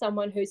needs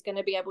someone who's going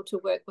to be able to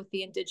work with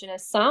the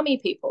indigenous Sami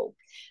people.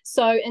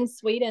 So in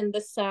Sweden,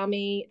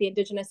 the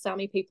indigenous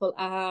Sami people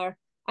are,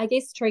 I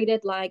guess,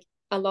 treated like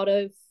a lot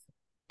of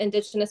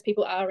indigenous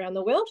people are around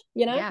the world.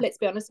 Yeah. Let's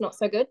be honest, not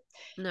so good.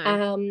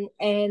 No.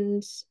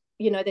 And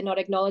they're not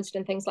acknowledged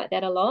and things like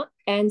that a lot.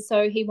 And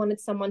so he wanted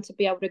someone to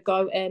be able to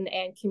go in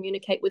and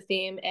communicate with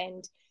them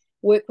and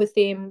work with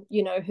them,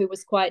 who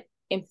was quite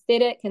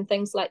empathetic and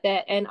things like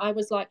that. And I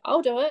was like,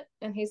 I'll do it.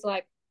 And he's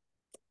like,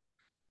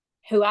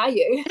 who are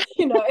you?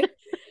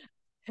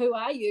 Who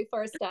are you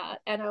for a start?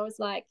 And I was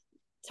like,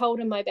 told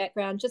him my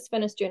background, just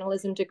finished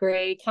journalism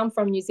degree, come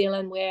from New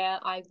Zealand where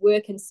I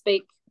work and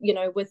speak,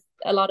 with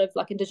a lot of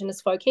like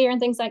indigenous folk here and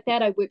things like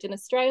that. I worked in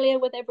Australia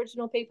with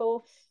Aboriginal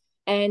people,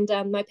 and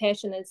my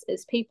passion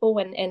is people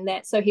and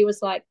that. So he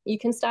was like, you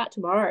can start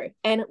tomorrow.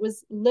 And it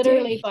was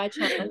literally by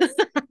chance.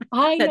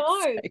 I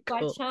know, so cool.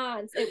 By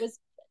chance. It was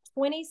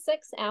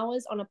 26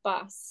 hours on a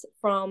bus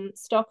from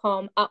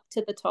Stockholm up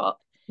to the top.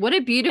 What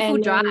a beautiful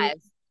drive.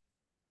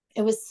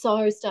 It was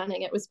so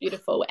stunning. It was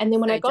beautiful. And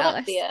then when I got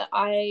up there,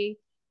 I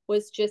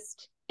was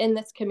just in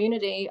this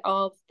community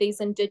of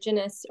these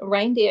indigenous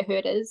reindeer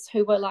herders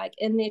who were like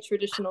in their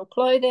traditional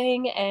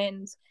clothing.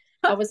 And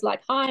I was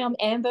like, hi, I'm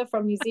Amber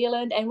from New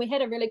Zealand. And we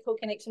had a really cool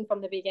connection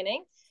from the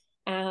beginning.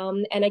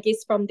 And I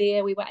guess from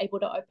there, we were able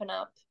to open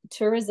up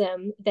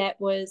tourism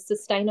that was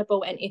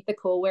sustainable and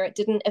ethical, where it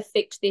didn't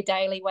affect their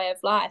daily way of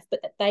life,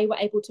 but that they were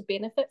able to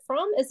benefit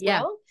from as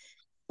well.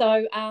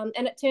 So,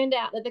 and it turned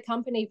out that the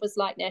company was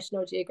like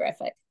National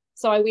Geographic.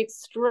 So I went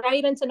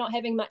straight into not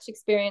having much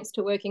experience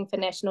to working for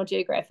National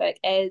Geographic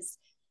as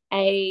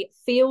a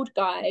field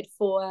guide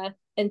for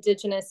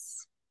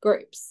Indigenous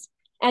groups.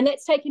 And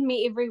that's taken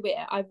me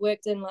everywhere. I've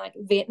worked in like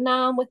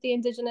Vietnam with the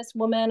Indigenous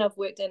women. I've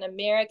worked in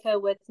America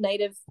with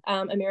Native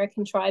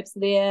American tribes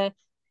there.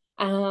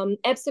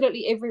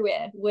 Absolutely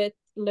everywhere with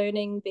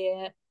learning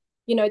their,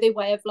 you know, their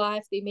way of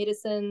life, their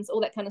medicines,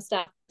 all that kind of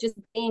stuff, just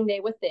being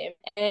there with them.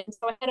 And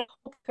so I had a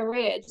whole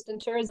career just in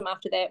tourism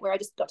after that, where I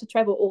just got to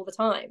travel all the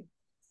time.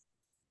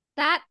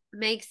 That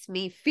makes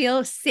me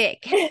feel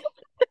sick.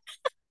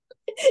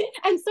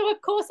 And so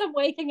of course I'm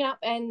waking up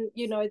and,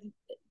 you know,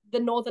 the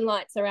Northern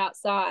Lights are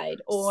outside,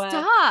 or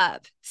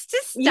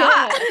just stop.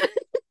 Yeah.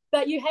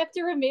 But you have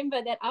to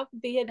remember that up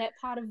there, that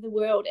part of the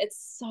world,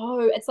 it's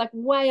like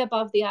way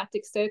above the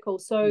Arctic Circle.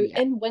 So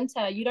in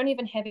winter, you don't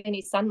even have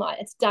any sunlight.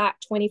 It's dark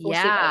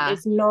 24/7.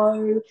 There's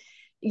no,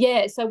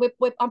 so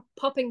I'm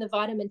popping the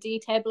vitamin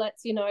D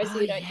tablets, you know, so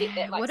you don't get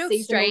that like what a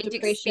seasonal strange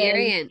depression.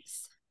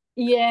 experience.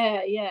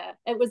 Yeah.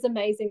 It was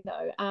amazing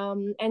though.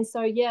 And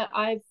so,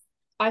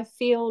 I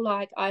feel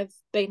like I've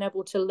been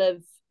able to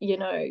live, you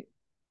know,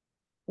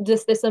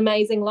 just this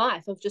amazing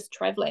life of just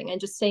traveling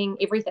and just seeing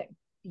everything.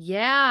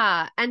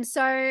 Yeah. And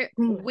so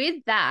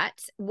with that,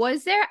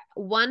 was there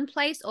one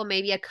place or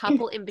maybe a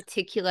couple in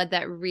particular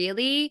that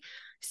really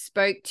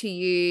spoke to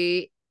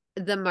you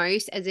the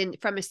most, as in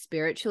from a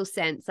spiritual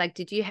sense? Like,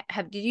 did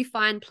you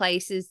find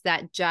places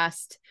that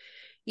just,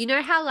 you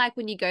know how like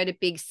when you go to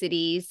big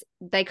cities,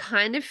 they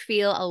kind of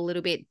feel a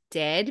little bit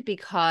dead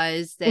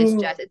because there's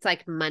just, it's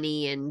like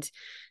money and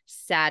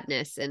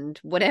sadness and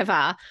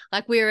whatever.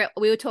 Like we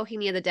were talking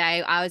the other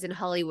day, I was in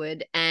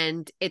Hollywood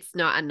and it's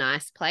not a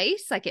nice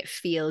place. Like it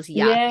feels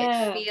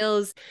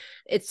yuck.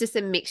 It's just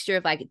a mixture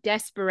of like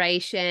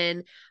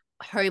desperation,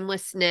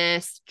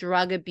 homelessness,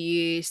 drug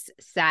abuse,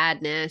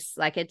 sadness.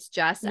 Like it's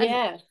just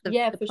the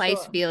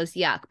place feels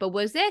yuck. But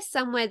was there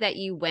somewhere that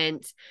you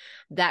went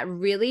that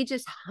really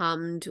just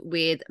hummed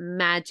with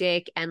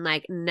magic and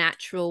like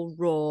natural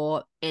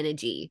raw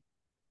energy?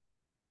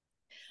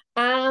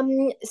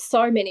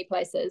 So many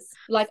places.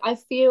 Like I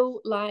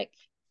feel like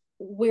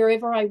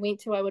wherever I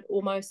went to, I would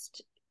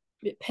almost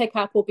pick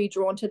up or be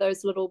drawn to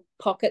those little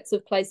pockets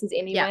of places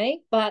anyway.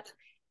 But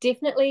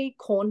definitely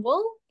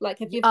Cornwall. Like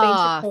if you've been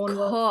to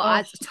Cornwall,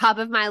 it's top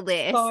of my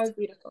list. So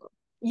beautiful.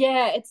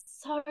 Yeah, it's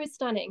so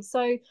stunning.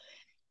 So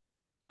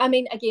I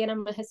mean, again,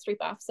 I'm a history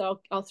buff, so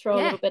I'll throw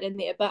a little bit in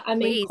there. But I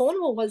mean,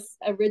 Cornwall was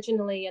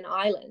originally an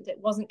island. It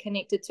wasn't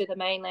connected to the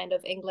mainland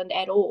of England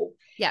at all.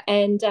 Yeah.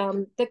 And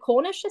the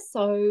Cornish are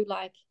so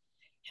like,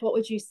 what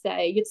would you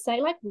say? You'd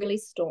say like really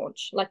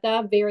staunch. Like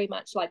they're very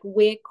much like,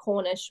 we're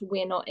Cornish,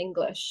 we're not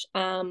English.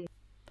 Hey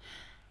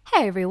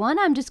everyone,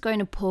 I'm just going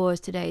to pause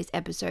today's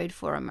episode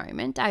for a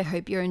moment. I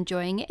hope you're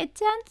enjoying it. It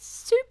sounds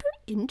super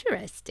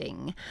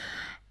interesting.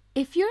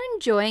 If you're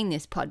enjoying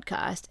this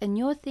podcast and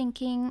you're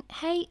thinking,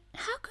 hey,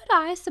 how could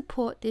I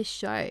support this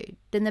show?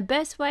 Then the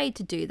best way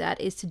to do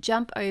that is to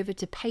jump over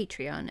to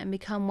Patreon and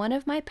become one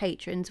of my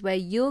patrons, where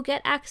you'll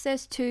get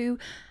access to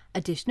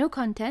additional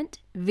content,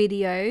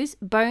 videos,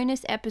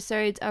 bonus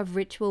episodes of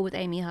Ritual with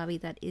Amy Harvey,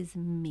 that is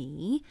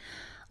me,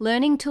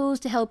 learning tools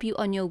to help you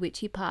on your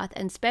witchy path,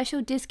 and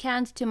special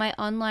discounts to my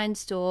online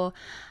store,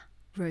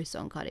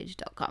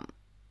 rosethorncottage.com.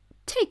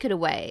 Take it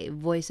away,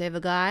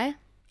 voiceover guy.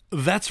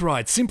 That's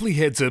right, simply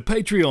head to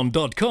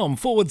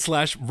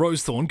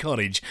patreon.com/Rosethorn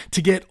Cottage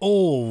to get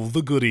all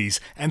the goodies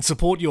and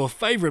support your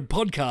favourite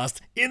podcast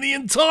in the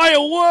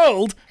entire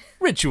world,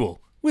 Ritual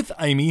with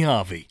Amy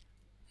Harvey.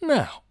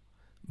 Now,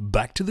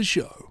 back to the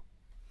show.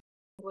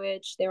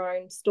 Their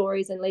own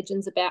stories and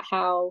legends about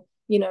how,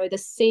 you know, the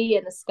sea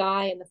and the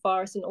sky and the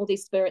forest and all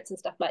these spirits and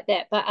stuff like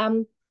that. But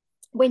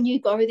when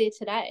you go there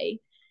today,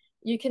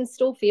 you can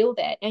still feel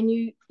that. And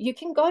you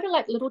can go to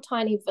like little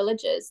tiny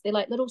villages. They're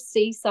like little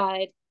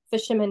seaside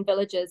fishermen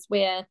villages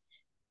where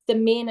the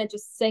men are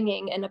just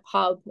singing in a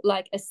pub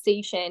like a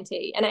sea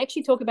shanty. And I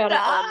actually talk about it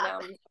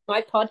on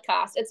my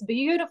podcast. It's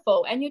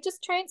beautiful. And you're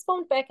just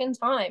transformed back in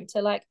time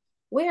to like,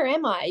 where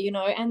am I, you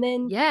know? And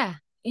then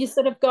you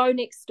sort of go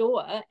next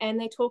door and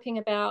they're talking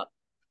about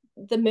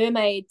the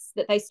mermaids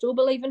that they still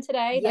believe in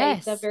today.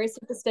 They're very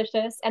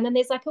superstitious. And then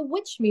there's like a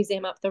witch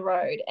museum up the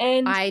road.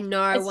 And I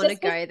know, I want to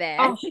go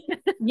there.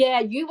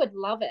 Yeah, you would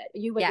love it.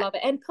 You would love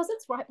it. And because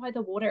it's right by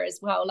the water as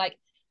well, like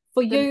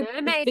for you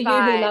who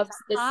loves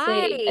the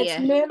sea, it's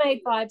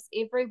mermaid vibes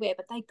everywhere,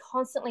 but they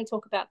constantly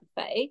talk about the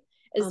fae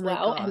as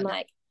well. God. And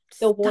like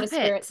the water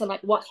spirits and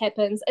like what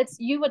happens.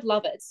 You would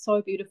love it. It's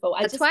so beautiful.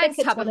 That's why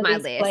it's top of my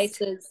list.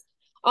 Places.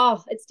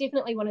 Oh, it's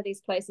definitely one of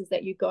these places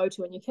that you go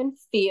to and you can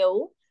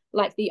feel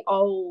like the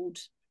old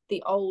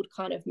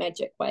kind of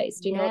magic ways.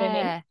 Do you know what I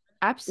mean?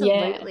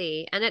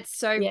 Absolutely. And it's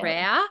so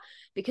rare,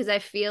 because I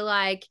feel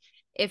like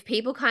if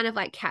people kind of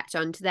like catch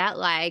on to that,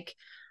 like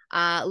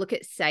look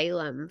at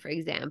Salem, for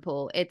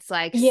example. It's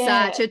like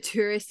such a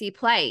touristy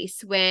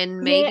place,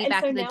 when maybe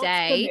back in the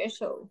day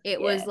it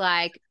was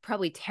like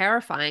probably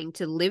terrifying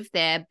to live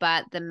there,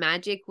 but the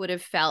magic would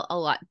have felt a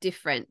lot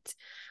different,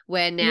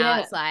 where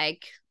now it's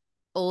like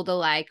all the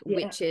like Yeah.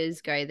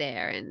 witches go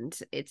there, and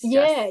it's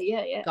Yeah, just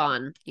yeah.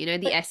 gone. You know,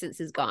 the But essence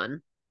is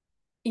gone.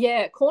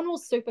 yeah,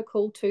 Cornwall's super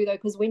cool too, though,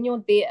 because when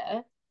you're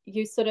there,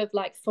 you sort of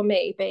like, for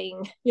me,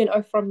 being,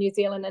 from New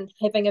Zealand and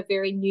having a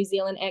very New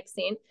Zealand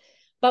accent,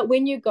 but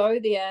when you go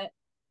there,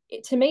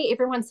 to me,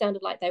 everyone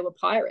sounded like they were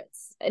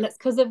pirates, and it's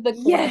because of the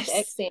Cornish Yes.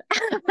 accent.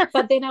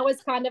 But then I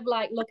was kind of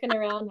like looking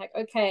around, like,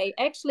 okay,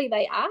 actually,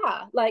 they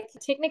are. Like,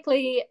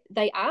 technically,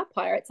 they are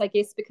pirates, I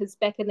guess, because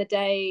back in the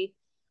day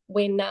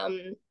when,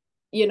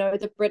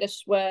 the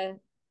British were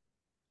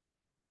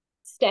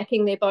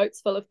stacking their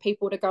boats full of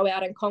people to go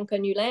out and conquer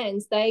new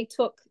lands, they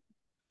took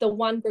the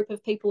one group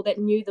of people that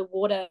knew the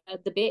water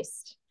the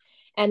best,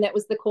 and that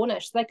was the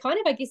Cornish. They kind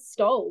of, I guess,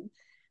 stole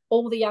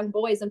all the young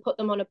boys and put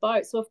them on a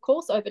boat. So of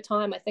course, over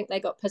time, I think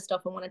they got pissed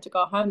off and wanted to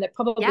go home.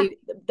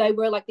 They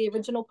were like the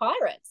original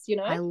pirates,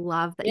 I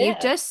love that. You've Yeah.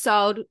 just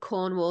sold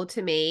Cornwall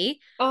to me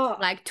Oh,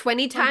 like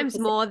 20 times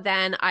 100%. more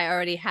than I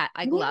already had.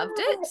 I loved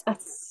Yeah, it.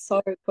 that's so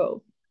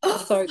cool.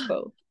 So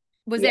cool.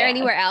 Was there Yeah.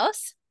 anywhere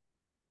else?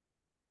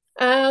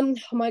 Oh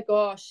my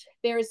gosh,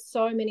 there is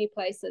so many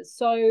places.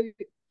 So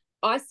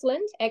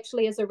Iceland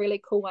actually is a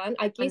really cool one.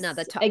 I guess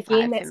Another top again,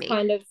 5 for that's me.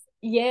 kind of,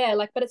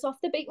 but it's off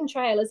the beaten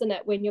trail, isn't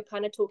it? When you're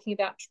kind of talking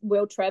about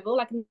world travel,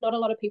 like not a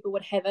lot of people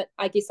would have it,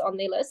 I guess, on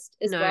their list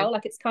as No. well.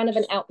 Like it's kind of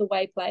an out the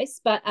way place,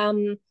 but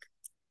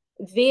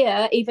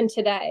there, even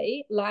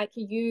today, like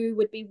you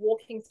would be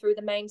walking through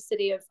the main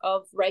city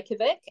of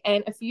Reykjavik,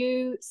 and if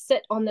you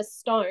sit on the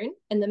stone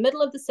in the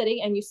middle of the city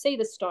and you see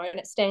the stone,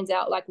 it stands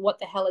out like, what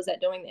the hell is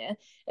that doing there?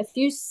 If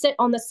you sit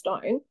on the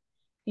stone,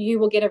 you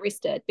will get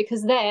arrested,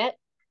 because that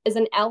is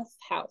an elf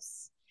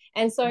house.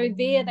 And so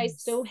there they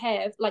still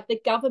have like the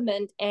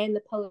government and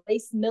the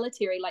police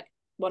military, like,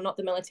 well, not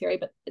the military,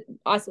 but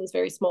Iceland's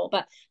very small,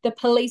 but the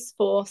police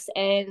force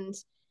and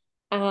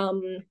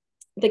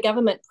the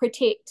government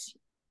protect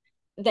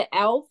the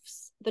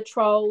elves, the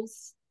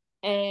trolls,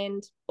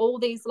 and all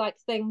these like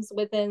things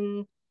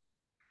within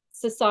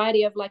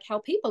society of like how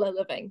people are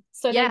living.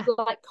 So they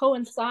like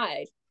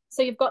coincide.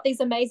 So you've got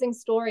these amazing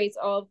stories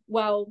of,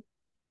 well,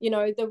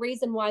 the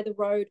reason why the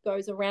road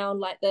goes around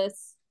like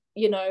this,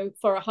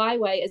 for a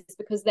highway, is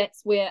because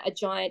that's where a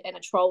giant and a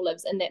troll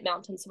lives, in that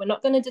mountain. So we're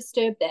not going to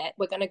disturb that.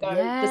 We're going to go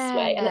this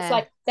way. And it's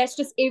like, that's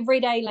just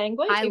everyday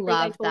language, I everyday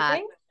love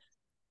talking. that.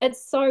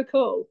 It's so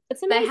cool.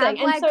 It's amazing. They have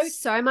and like so,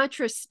 so much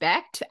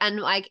respect, and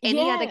like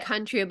any other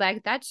country,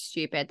 like, that's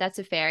stupid. That's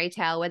a fairy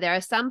tale. Where there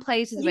are some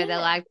places where they're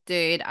like,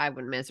 dude, I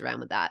wouldn't mess around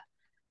with that.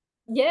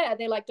 Yeah,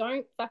 they're like,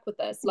 don't fuck with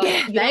this.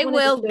 Like, you they don't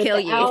will kill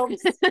the you.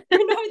 elves.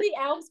 The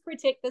elves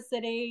protect the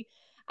city.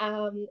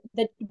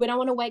 We don't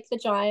want to wake the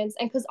giants.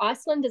 And because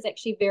Iceland is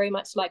actually very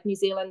much like New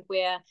Zealand,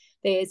 where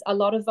there's a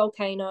lot of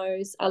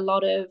volcanoes, a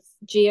lot of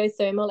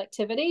geothermal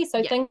activity.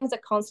 So things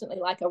are constantly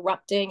like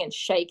erupting and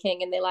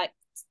shaking, and they're like,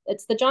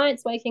 it's the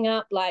giants waking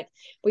up. Like,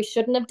 we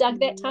shouldn't have dug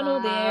that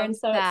tunnel there. And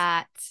so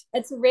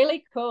it's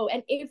really cool.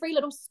 And every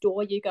little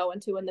store you go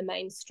into in the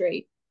main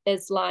street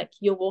is like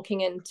you're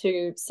walking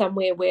into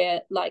somewhere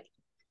where, like,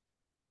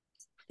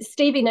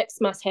 Stevie Nicks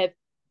must have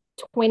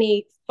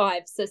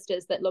 25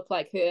 sisters that look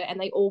like her, and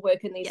they all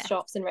work in these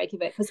shops in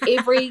Reykjavik, because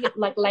every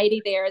like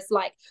lady there is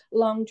like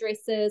long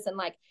dresses and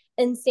like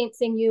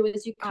incensing you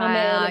as you come in,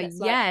 and it's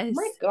like, oh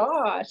my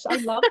gosh, I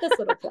love this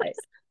little place.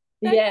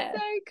 That's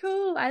so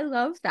cool. I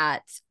love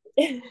that.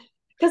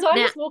 Because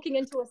I was walking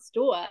into a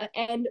store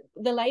and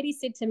the lady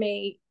said to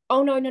me,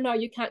 oh, no,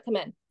 you can't come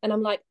in. And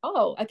I'm like,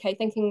 oh, okay,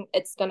 thinking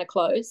it's going to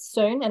close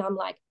soon. And I'm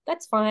like,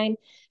 that's fine.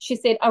 She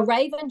said, a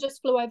raven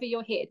just flew over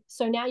your head.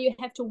 So now you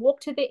have to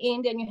walk to the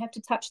end and you have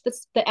to touch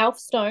the elf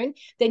stone.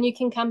 Then you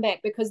can come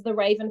back, because the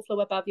raven flew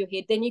above your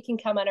head. Then you can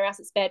come in, or else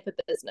it's bad for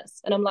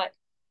business. And I'm like,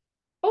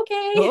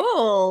 okay.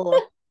 Cool.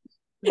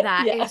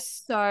 That is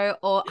so,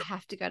 or I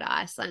have to go to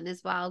Iceland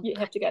as well. You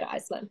have to go to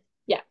Iceland.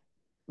 Yeah.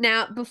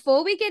 Now,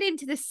 before we get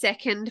into the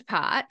second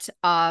part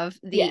of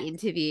the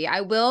interview, I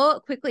will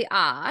quickly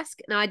ask.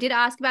 Now, I did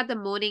ask about the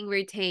morning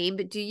routine,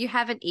 but do you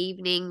have an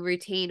evening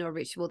routine or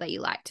ritual that you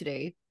like to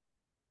do?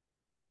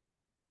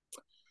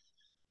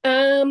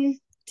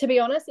 To be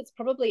honest, it's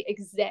probably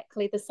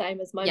exactly the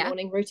same as my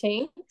morning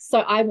routine. So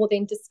I will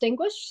then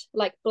distinguish,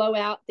 like blow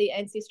out the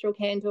ancestral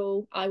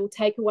candle. I will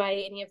take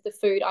away any of the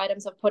food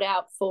items I've put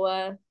out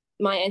for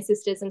my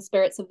ancestors and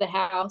spirits of the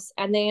house,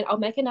 and then I'll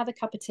make another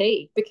cup of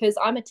tea, because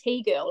I'm a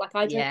tea girl. Like,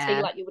 I drink tea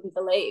like you wouldn't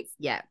believe.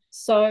 Yeah.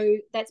 So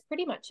that's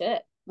pretty much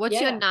it. What's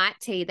your night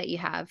tea that you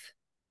have?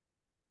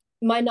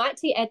 My night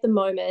tea at the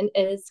moment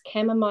is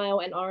chamomile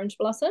and orange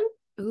blossom.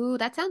 Ooh,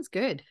 that sounds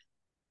good.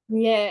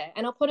 Yeah,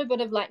 and I'll put a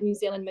bit of like New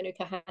Zealand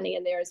Manuka honey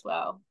in there as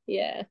well.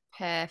 Yeah.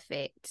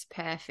 Perfect.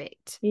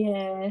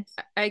 Yeah.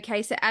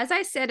 Okay, so as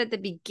I said at the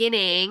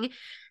beginning,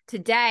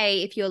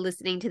 today, if you're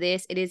listening to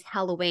this, it is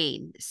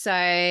Halloween.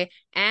 So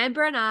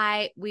Amber and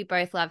I, we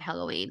both love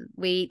Halloween.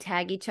 We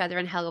tag each other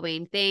in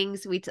Halloween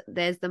things.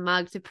 There's the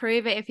mug to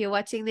prove it if you're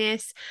watching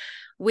this.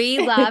 We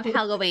love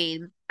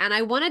Halloween. And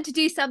I wanted to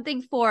do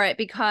something for it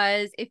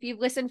because if you've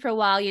listened for a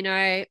while, you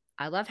know,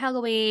 I love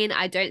Halloween.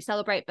 I don't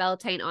celebrate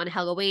Beltane on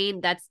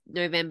Halloween. That's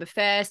November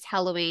 1st.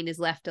 Halloween is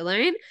left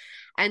alone.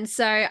 And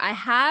so I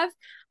have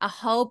a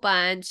whole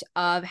bunch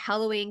of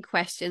Halloween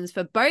questions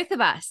for both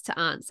of us to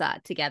answer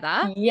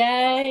together.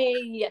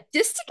 Yay.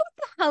 Just to get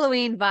the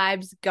Halloween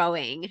vibes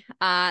going.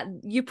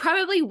 You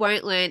probably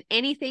won't learn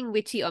anything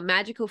witchy or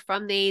magical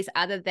from these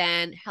other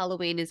than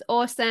Halloween is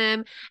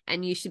awesome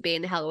and you should be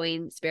in the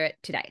Halloween spirit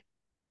today.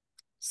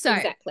 So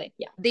exactly.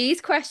 Yeah. These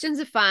questions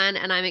are fun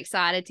and I'm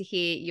excited to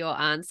hear your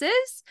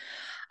answers.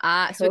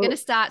 So we're going to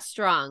start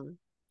strong.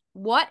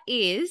 What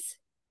is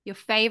your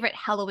favorite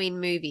Halloween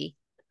movie?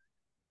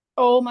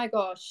 Oh my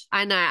gosh.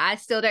 I know. I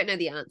still don't know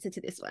the answer to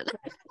this one.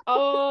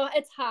 Oh,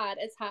 it's hard.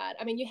 It's hard.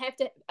 I mean, you have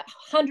to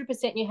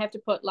 100% you have to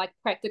put like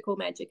Practical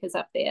Magic is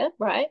up there,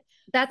 right?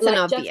 That's like, an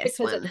obvious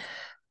one.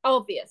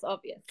 Obvious.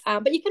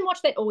 But you can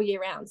watch that all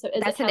year round. So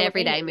that's an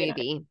everyday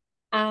movie.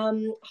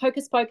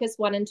 Hocus Pocus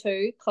 1 and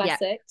 2,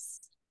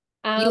 classics.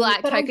 Yep. You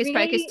liked Hocus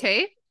Pocus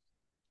too?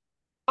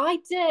 I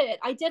did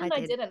and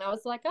I didn't. I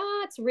was like,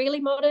 oh, it's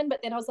really modern, but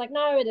then I was like,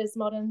 no, it is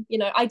modern. You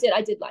know, I did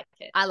like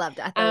it. I loved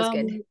it. I thought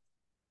it was good.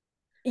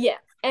 Yeah.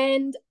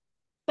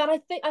 But I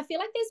feel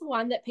like there's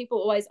one that people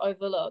always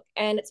overlook,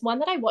 and it's one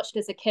that I watched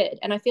as a kid,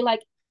 and I feel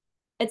like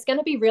it's going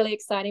to be really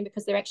exciting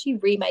because they're actually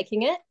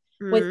remaking it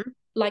with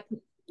like,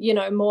 you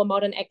know, more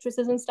modern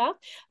actresses and stuff.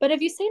 But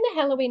have you seen the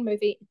Halloween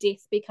movie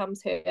Death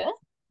Becomes Her?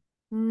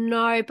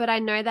 No, but I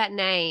know that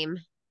name.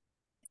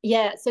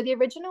 Yeah, so the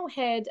original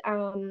had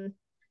Meryl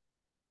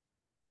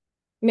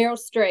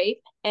Streep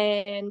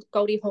and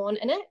Goldie Hawn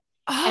in it.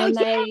 Oh,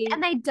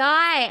 and they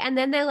die, and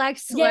then they're like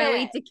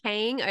slowly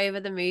decaying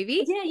over the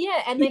movie.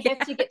 Yeah, and they have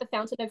to get the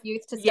Fountain of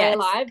Youth to stay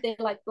alive. They're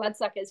like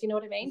bloodsuckers, you know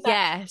what I mean?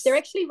 But they're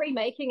actually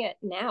remaking it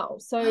now.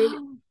 So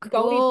cool.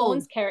 Goldie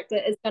Hawn's character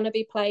is going to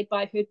be played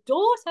by her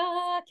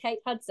daughter,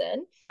 Kate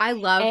Hudson. I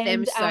love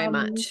them so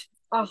much.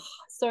 Oh,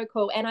 so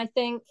cool. And I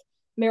think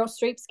Meryl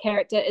Streep's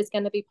character is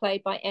going to be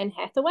played by Anne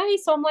Hathaway.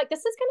 So I'm like,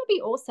 this is going to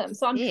be awesome.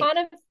 So I'm kind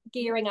of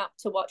gearing up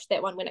to watch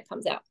that one when it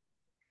comes out.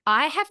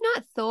 I have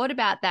not thought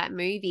about that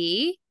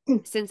movie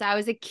since I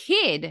was a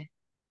kid.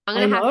 I'm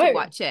going to have to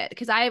watch it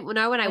because when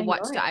I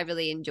watched it, I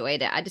really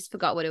enjoyed it. I just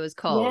forgot what it was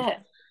called.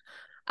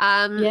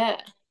 Yeah.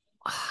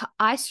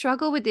 I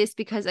struggle with this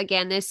because,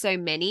 again, there's so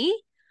many,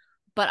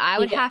 but I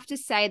would have to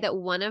say that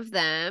one of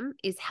them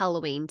is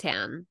Halloween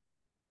Town.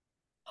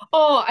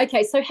 Oh,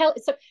 okay. So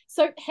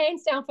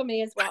hands down for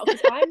me as well,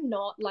 because I'm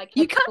not like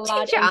you can't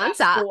change your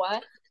answer.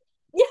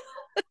 Yeah,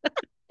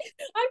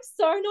 I'm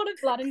so not a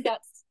blood and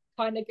guts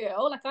kind of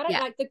girl. Like I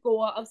don't like the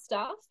gore of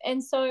stuff,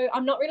 and so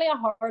I'm not really a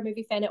horror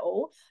movie fan at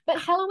all.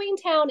 But Halloween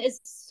Town is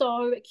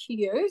so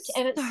cute,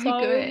 and it's so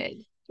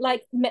good.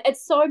 Like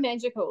it's so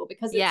magical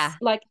because it's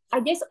like I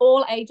guess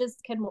all ages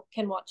can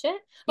watch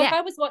it. Like I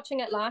was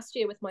watching it last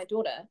year with my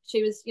daughter.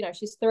 She was, you know,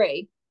 she's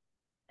 3,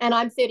 and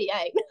I'm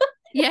 38.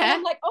 Yeah. And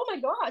I'm like, oh my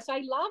gosh,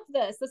 I love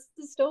this. This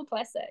is still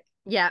classic.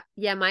 Yeah,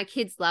 my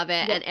kids love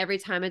it. Yeah. And every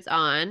time it's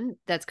on,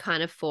 that's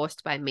kind of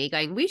forced by me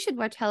going, we should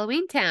watch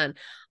Halloween Town.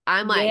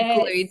 I'm like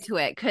glued to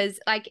it because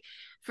like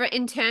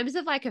in terms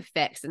of like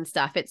effects and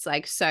stuff, it's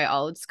like so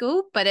old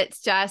school, but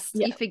it's just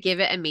you forgive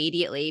it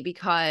immediately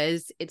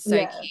because it's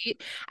so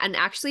cute. And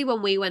actually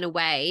when we went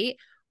away,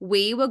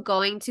 we were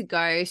going to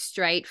go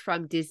straight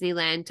from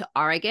Disneyland to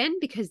Oregon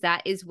because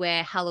that is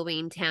where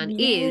Halloween Town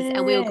is.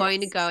 And we were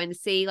going to go and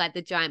see like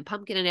the giant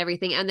pumpkin and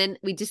everything. And then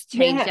we just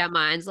changed our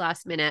minds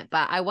last minute.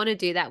 But I want to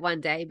do that one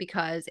day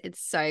because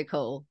it's so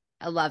cool.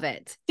 I love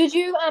it. Did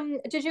you end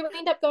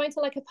up going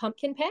to like a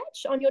pumpkin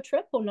patch on your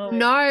trip or no?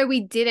 No, we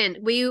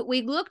didn't. We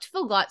looked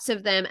for lots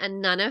of them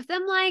and none of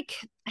them like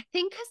I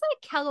think because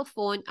like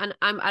California and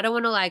I don't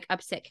want to like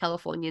upset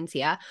Californians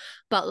here,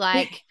 but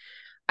like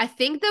I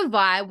think the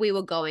vibe we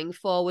were going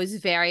for was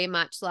very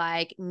much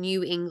like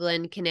New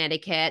England,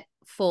 Connecticut,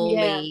 fall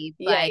leaf,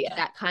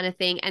 that kind of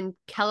thing. And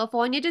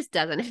California just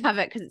doesn't have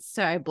it because it's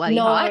so bloody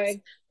hot.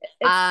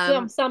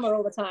 It's summer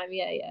all the time.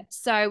 Yeah.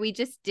 So we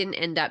just didn't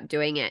end up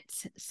doing it.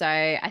 So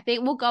I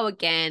think we'll go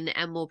again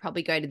and we'll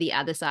probably go to the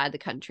other side of the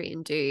country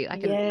and do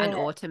like an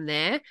autumn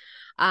there.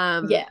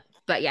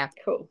 But yeah.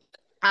 Cool.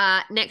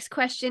 Next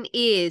question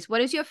is,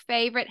 what is your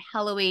favorite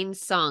Halloween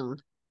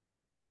song?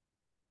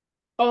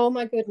 Oh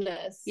my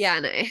goodness. Yeah, I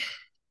know.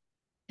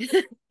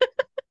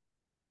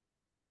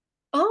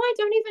 Oh, I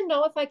don't even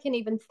know if I can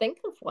even think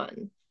of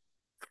one.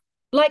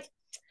 Like,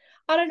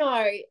 I don't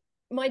know.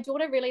 My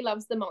daughter really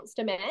loves the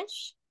Monster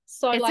Mash.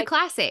 So it's a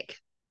classic.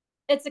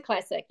 It's a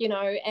classic, you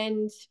know,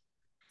 and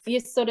you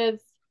sort of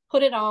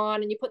put it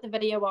on and you put the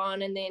video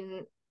on and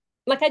then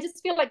like I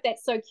just feel like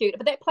that's so cute.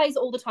 But that plays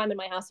all the time in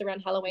my house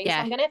around Halloween. So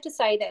I'm gonna have to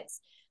say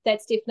that's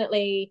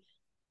definitely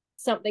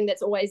something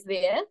that's always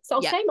there. So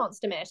I'll say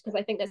Monster Mash because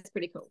I think that's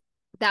pretty cool.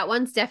 That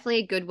one's definitely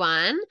a good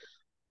one.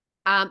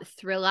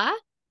 Thriller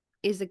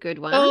is a good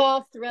one.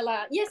 Oh,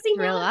 Thriller. Yeah, see,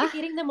 now I'm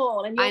forgetting them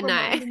all and you're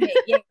reminding me.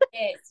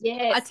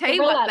 Yes. I tell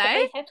you what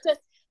though.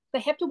 They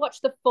have to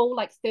watch the full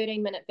like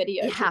 13-minute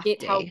video to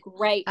get how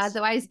great.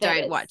 Otherwise,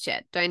 don't watch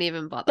it. Don't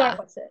even bother. Don't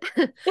watch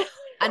it.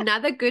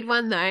 Another good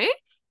one though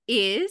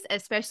is,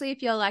 especially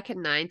if you're like a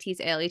 90s,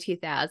 early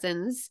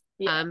 2000s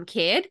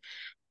kid,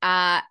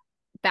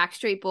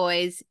 Backstreet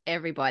Boys,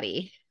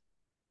 Everybody.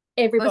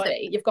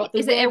 Everybody. You've got the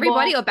Is it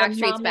Everybody or Robot, the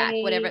Backstreet's Back,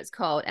 Mummy. whatever it's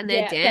called? And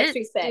they're Yeah,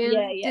 Backstreet's Back.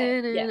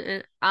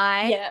 Yeah.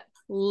 I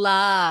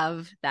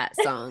love that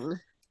song.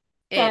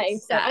 Same.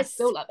 It's So I just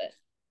still love it.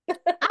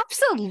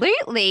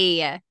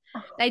 absolutely.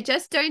 They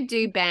just don't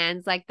do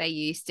bands like they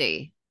used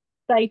to.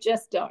 They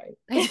just don't.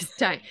 They just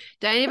don't.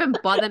 Don't even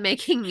bother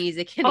making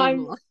music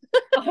anymore.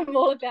 I'm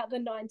all about the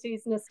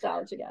 90s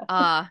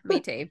nostalgia. Me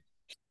too.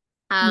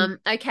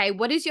 Okay,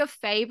 what is your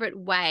favorite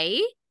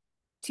way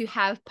to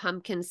have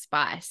pumpkin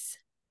spice?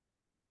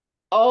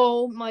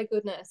 Oh my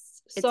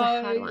goodness. It's a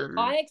hard one.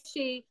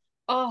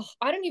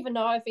 I don't even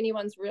know if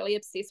anyone's really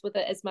obsessed with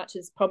it as much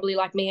as probably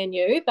like me and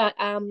you, but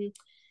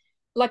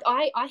like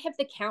I have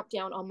the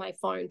countdown on my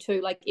phone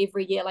too, like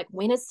every year, like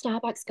when is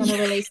Starbucks going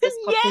to release this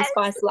pumpkin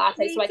spice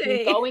latte so I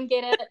can go and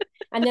get it.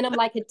 And then I'm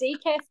like a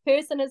decaf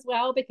person as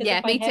well, because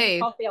if I have a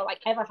coffee I'll like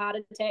have a heart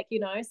attack,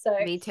 so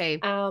me too.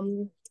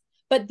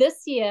 But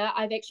this year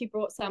I've actually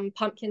brought some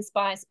pumpkin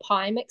spice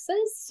pie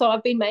mixes, so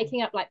I've been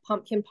making up like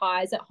pumpkin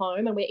pies at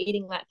home, and we're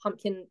eating like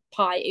pumpkin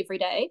pie every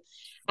day.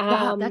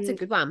 Wow, that's a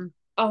good one.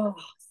 Oh,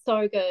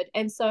 so good.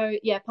 And so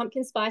yeah,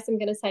 pumpkin spice, I'm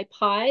gonna say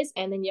pies,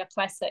 and then your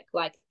classic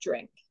like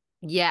drink.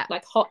 Yeah.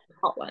 Like hot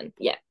one.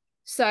 Yeah.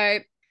 So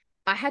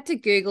I had to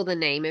Google the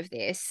name of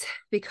this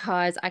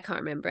because I can't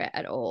remember it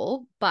at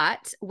all.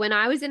 But when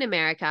I was in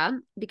America,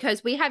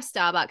 because we have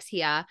Starbucks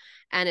here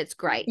and it's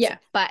great,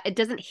 but it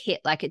doesn't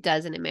hit like it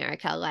does in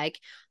America. Like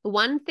the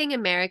one thing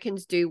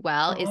Americans do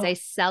well is they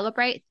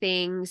celebrate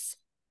things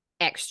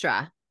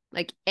extra.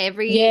 Like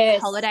every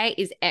holiday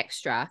is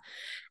extra.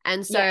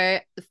 And so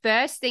the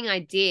first thing I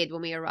did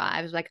when we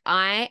arrived was like,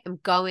 I am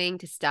going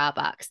to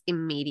Starbucks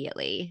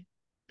immediately.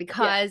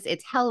 Because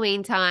it's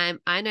Halloween time.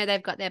 I know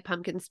they've got their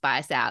pumpkin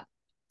spice out.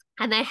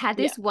 And they had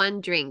this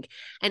one drink.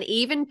 And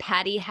even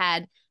Patty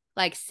had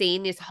like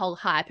seen this whole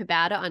hype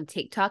about it on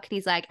TikTok. And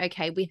he's like,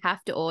 okay, we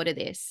have to order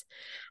this.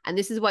 And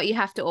this is what you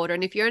have to order.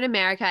 And if you're in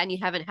America and you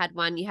haven't had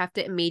one, you have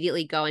to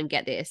immediately go and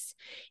get this.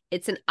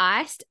 It's an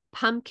iced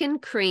pumpkin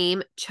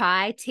cream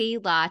chai tea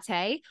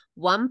latte,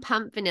 1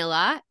 pump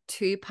vanilla,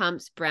 2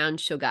 pumps brown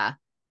sugar.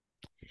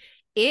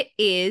 It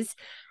is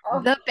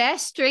the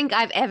best drink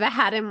I've ever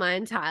had in my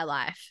entire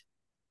life.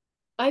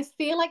 I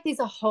feel like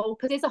there's a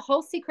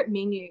whole secret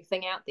menu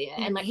thing out there,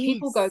 and like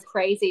people go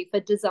crazy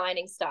for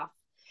designing stuff.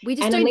 We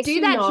just don't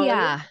do that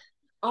here.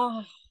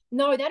 Oh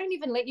no, they don't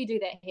even let you do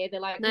that here. They're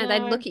like, no,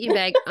 they'd look at you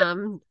like,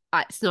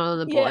 it's not on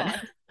the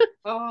board.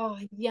 Oh,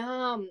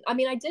 yum. I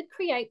mean, I did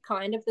create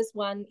kind of this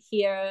one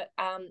here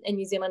in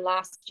New Zealand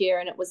last year,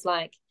 and it was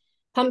like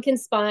pumpkin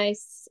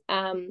spice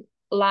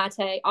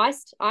latte,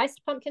 iced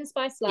pumpkin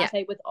spice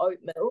latte with oat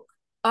milk.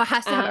 Oh, it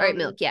has to have oat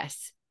milk,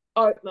 yes.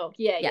 Oat milk,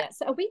 yeah.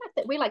 So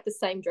we like the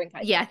same drink, I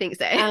think. Yeah, I think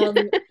so. And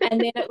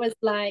then it was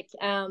like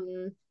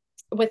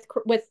with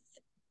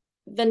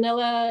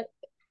vanilla,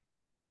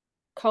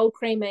 cold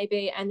cream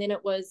maybe, and then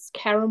it was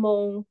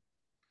caramel,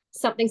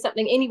 something.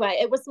 Anyway,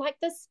 it was like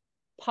this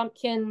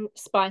pumpkin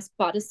spice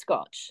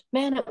butterscotch.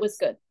 Man, it was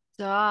good.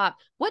 Stop.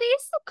 What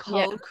is the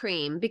cold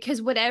cream?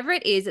 Because whatever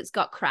it is, it's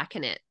got crack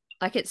in it.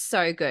 Like it's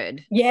so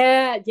good.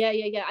 Yeah.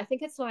 I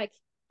think it's like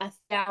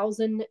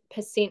 1,000%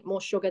 more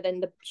sugar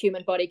than the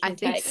human body can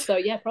take. So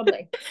yeah,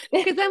 probably.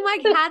 Because I'm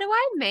like, how do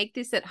I make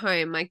this at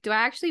home? Like, do I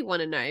actually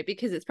want to know?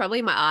 Because it's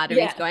probably my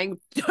arteries going,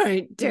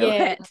 don't do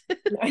it.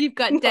 No, you've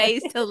got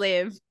days to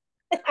live.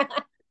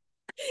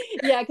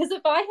 Yeah, because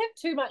if I have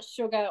too much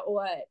sugar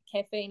or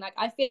caffeine, like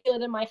I feel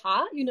it in my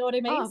heart, you know what I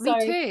mean? Oh,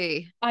 me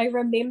too. I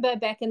remember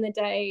back in the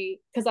day,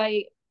 because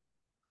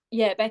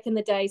back in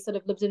the day sort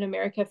of lived in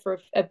America for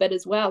a bit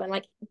as well, and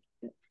like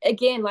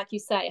again, like you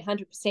say,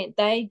 100%,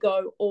 they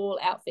go all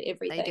out for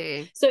everything.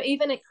 They do. So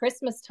even at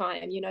Christmas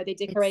time, they're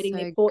decorating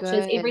their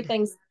porches,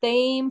 everything's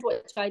themed,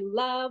 which I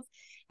love.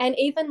 And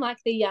even like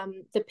the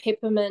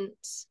peppermint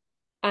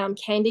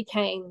candy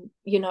cane,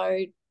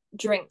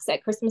 drinks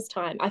at Christmas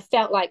time, I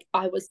felt like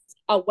I was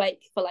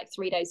awake for like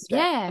 3 days straight.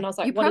 Yeah, and I was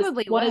like, you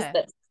probably what is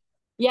this?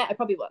 Yeah, it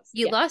probably was.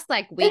 You lost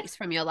like weeks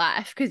from your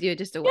life because you're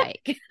just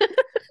awake.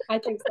 I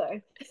think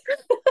so.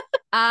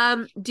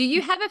 Do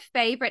you have a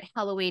favorite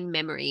Halloween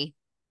memory?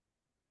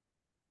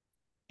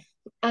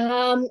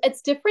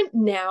 It's different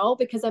now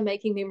because I'm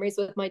making memories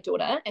with my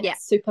daughter, and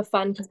it's super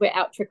fun because we're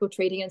out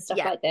trick-or-treating and stuff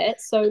like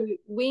that. So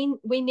we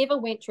never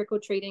went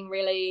trick-or-treating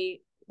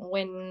really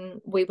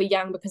when we were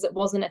young because it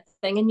wasn't a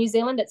thing in New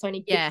Zealand. It's only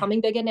becoming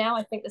bigger now,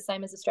 I think the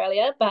same as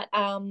Australia. But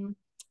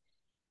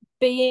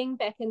being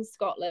back in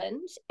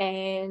Scotland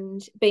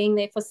and being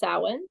there for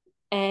Samhain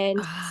and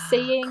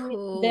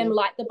seeing them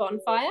light the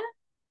bonfire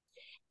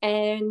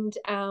and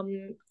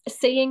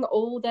seeing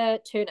all the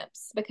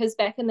turnips, because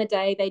back in the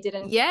day they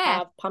didn't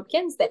have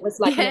pumpkins. That was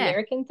like an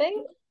American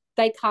thing.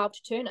 They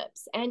carved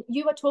turnips, and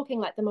you were talking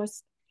like the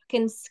most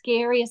fucking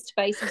scariest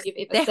faces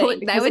you've ever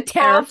seen. They were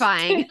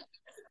terrifying.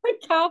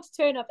 A carved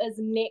turnip is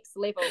next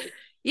level.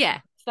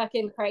 Yeah.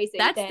 fucking crazy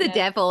That's than the a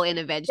devil in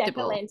a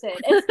vegetable. jack-o'-lantern.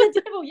 It's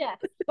the devil, yeah.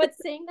 But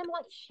seeing them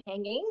like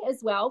hanging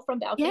as well from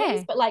balconies,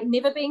 Yeah. but like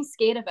never being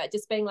scared of it,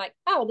 just being like,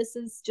 oh, this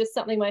is just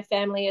something my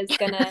family is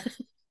gonna,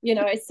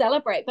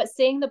 celebrate. But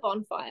seeing the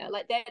bonfire,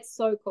 like that's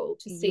so cool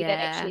to see that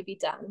Yeah. actually be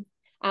done.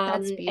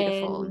 That's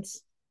beautiful. And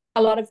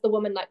a lot of the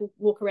women like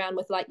walk around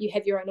with like, you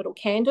have your own little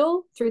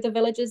candle through the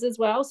villages as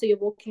well. So you're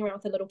walking around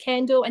with a little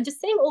candle and just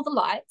seeing all the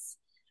lights.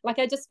 Like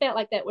I just felt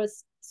like that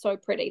was so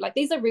pretty. Like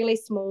these are really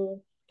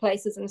small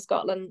places in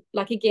Scotland.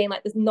 Like again,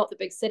 like there's not the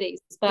big cities,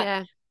 but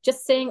Yeah.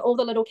 just seeing all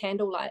the little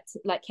candle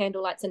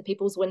lights in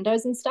people's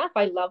windows and stuff.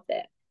 I love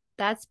that.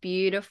 That's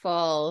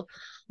beautiful.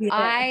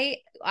 Yeah.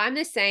 I'm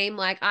the same.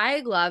 Like I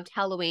loved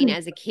Halloween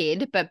as a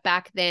kid, but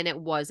back then it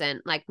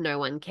wasn't like no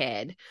one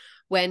cared.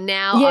 Where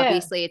now Yeah.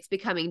 obviously it's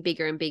becoming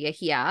bigger and bigger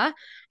here.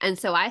 And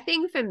so I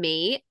think for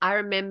me, I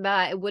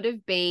remember it would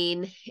have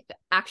been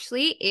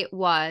it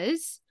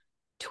was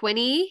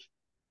 20,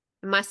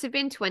 it must have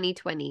been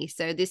 2020.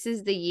 So this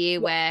is the year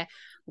where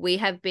we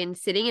have been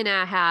sitting in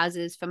our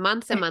houses for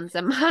months and months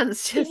and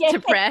months, just Yeah.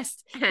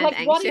 depressed and Like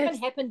anxious. what even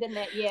happened in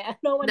that year?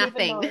 No one even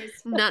Nothing.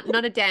 knows.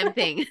 Not a damn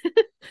thing.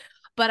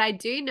 But I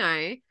do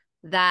know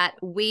that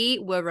we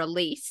were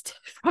released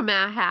from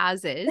our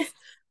houses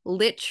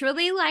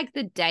literally like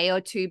the day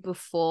or two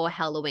before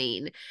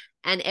Halloween.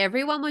 And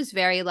everyone was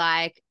very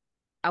like,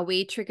 are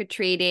we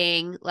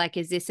trick-or-treating? Like,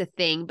 is this a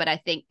thing? But I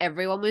think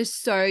everyone was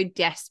so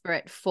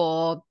desperate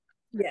for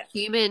Yeah.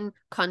 human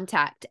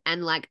contact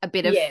and like a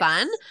bit of Yes.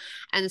 fun.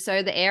 And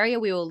so the area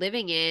we were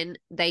living in,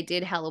 they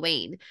did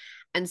Halloween.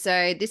 And so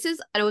and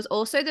it was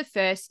also the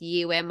first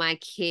year where my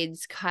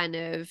kids kind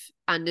of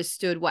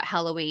understood what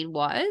Halloween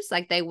was.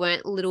 Like they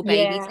weren't little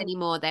babies Yeah.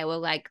 anymore. They were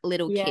like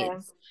little Yeah.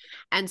 kids.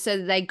 And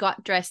so they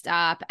got dressed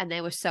up and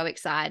they were so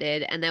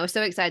excited. And they were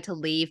so excited to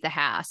leave the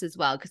house as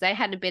well because they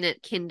hadn't been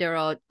at kinder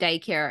or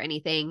daycare or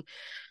anything.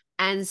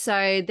 And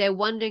so they're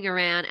wandering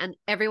around and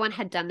everyone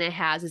had done their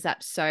houses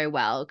up so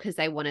well because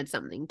they wanted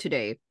something to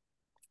do.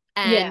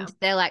 And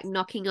they're like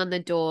knocking on the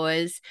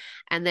doors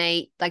and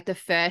they like the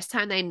first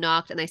time they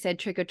knocked and they said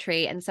trick or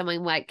treat and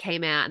someone like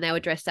came out and they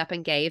were dressed up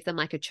and gave them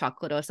like a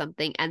chocolate or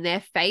something and their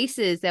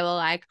faces, they were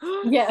like,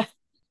 yeah,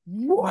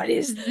 what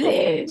is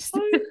this?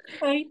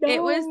 I know.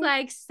 It was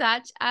like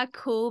such a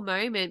cool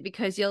moment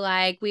because you're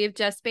like, we've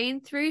just been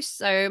through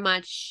so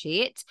much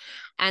shit.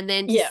 And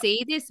then to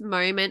see this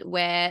moment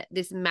where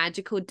this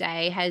magical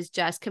day has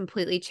just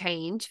completely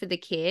changed for the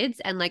kids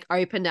and like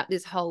opened up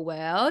this whole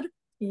world.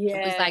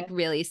 It was like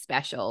really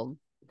special.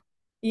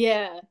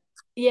 Yeah.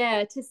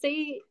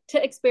 To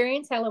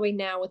experience Halloween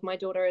now with my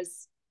daughter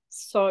is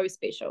so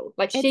special.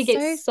 Like she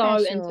gets so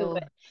into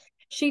it.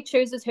 She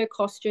chooses her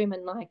costume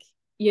in like,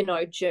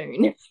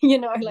 June, like she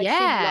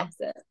loves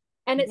it.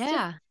 And it's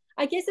just,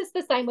 I guess it's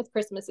the same with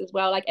Christmas as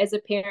well. Like as a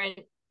parent,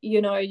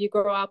 you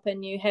grow up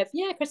and you have,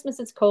 Christmas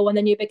is cool. And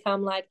then you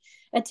become like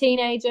a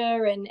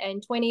teenager and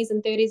 20s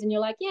and 30s and you're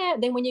like,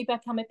 then when you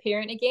become a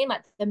parent again,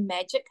 like the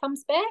magic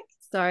comes back.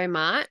 So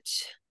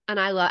much. And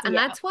and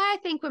that's why I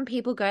think when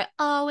people go,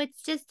 oh,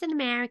 it's just an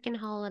American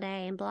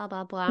holiday and blah,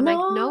 blah, blah. I'm like,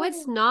 no,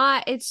 it's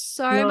not. It's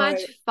so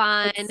much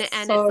fun. And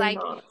it's like,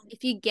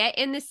 if you get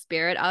in the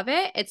spirit of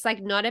it, it's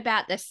like not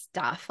about the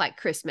stuff like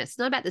Christmas. It's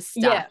not about the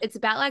stuff. It's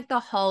about like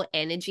the whole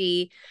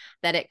energy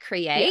that it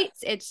creates.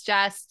 It's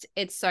just,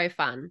 it's so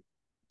fun.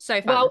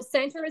 So fun. Well,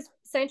 Santa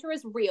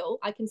is real.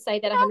 I can say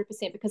that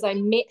 100% because I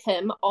met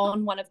him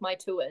on one of my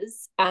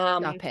tours.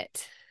 Stop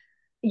it.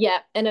 Yeah,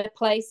 in a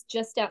place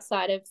just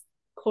outside of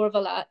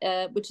Korvala,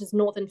 which is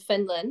northern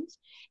Finland,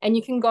 and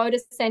you can go to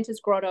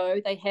Santa's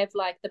grotto. They have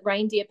like the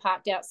reindeer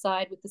parked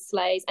outside with the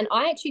sleighs, and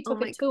I actually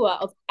took a tour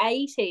of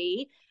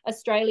 80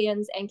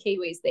 Australians and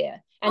Kiwis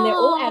there, and they're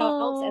all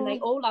adults and they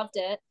all loved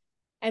it.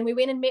 And we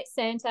went and met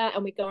Santa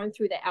and we're going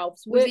through the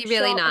elves was workshop. He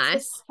really nice?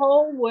 It's this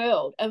whole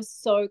world. It was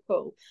so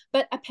cool.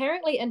 But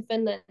apparently in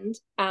Finland,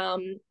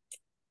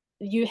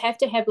 you have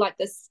to have like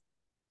this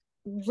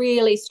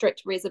really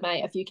strict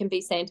resume if you can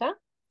be Santa.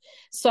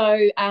 So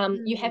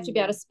you have to be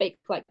able to speak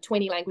like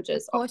 20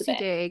 languages. Of course you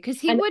do, because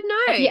he would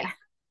know. Yeah,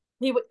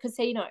 he would, because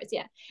he knows.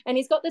 Yeah, and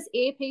he's got this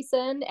earpiece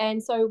in,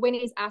 and so when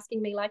he's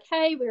asking me like,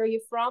 "Hey, where are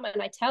you from?"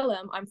 and I tell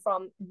him I'm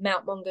from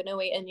Mount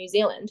Maunganui in New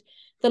Zealand,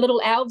 the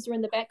little elves are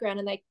in the background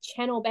and they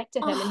channel back to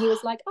him, and he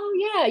was like,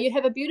 "Oh yeah, you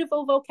have a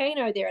beautiful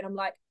volcano there," and I'm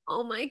like,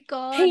 oh my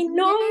god, he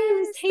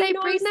knows. Yes, they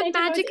bring the Santa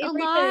magic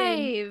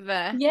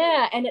alive.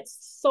 Yeah, and it's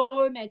so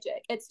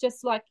magic. It's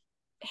just like,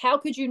 how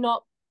could you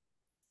not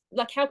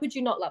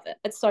love it?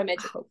 It's so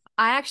magical.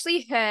 I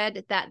actually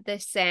heard that the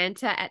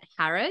Santa at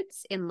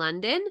Harrods in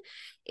London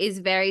is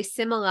very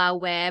similar,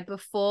 where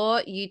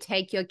before you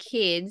take your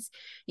kids,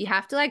 you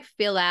have to like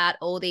fill out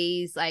all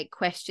these like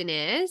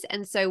questionnaires.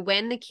 And so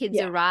when the kids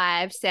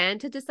arrive,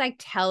 Santa just like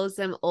tells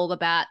them all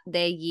about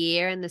their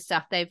year and the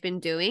stuff they've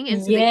been doing.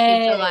 And so the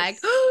kids are like,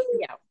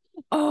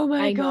 oh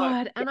my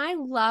God. And I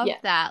love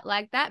that.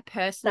 Like that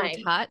personal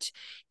touch,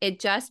 it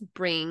just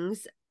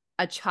brings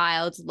a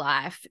child's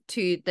life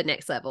to the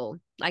next level,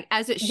 like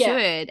as it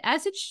should. I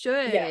love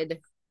that.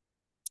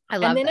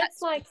 And then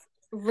it's like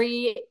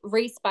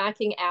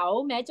re-sparking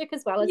our magic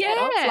as well as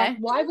adults. Yeah. Like,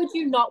 why would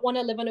you not want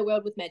to live in a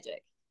world with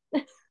magic?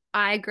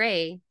 I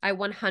agree. I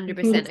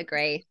 100%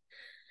 agree.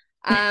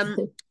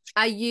 What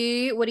are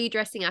you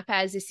dressing up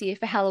as this year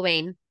for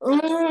Halloween?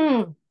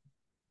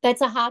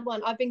 That's a hard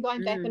one. I've been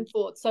going back and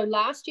forth. So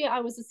last year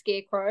I was a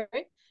scarecrow.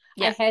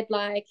 Yeah. I had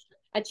like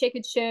a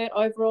checkered shirt,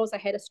 overalls. I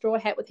had a straw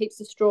hat with heaps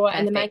of straw,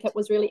 and the makeup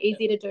was really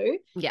easy to do.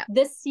 Yeah.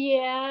 This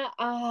year,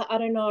 I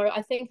don't know.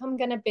 I think I'm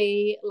going to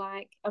be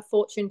like a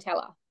fortune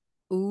teller.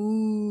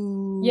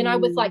 Ooh. You know,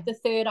 with like the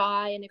third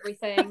eye and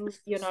everything,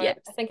 you know, Yes.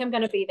 I think I'm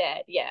going to be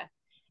that. Yeah.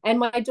 And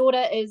my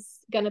daughter is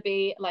going to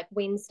be like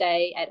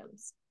Wednesday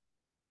Addams.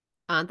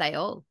 Aren't they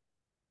all?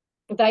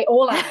 They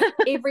all are.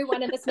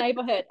 Everyone in this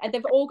neighborhood, and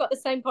they've all got the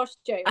same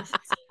costumes.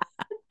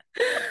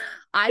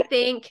 I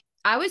think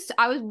I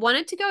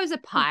wanted to go as a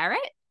pirate.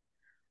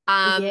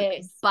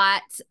 Yes.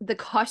 But the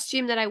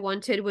costume that I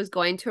wanted was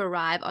going to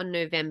arrive on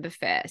November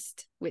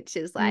 1st, which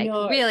is like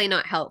really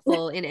not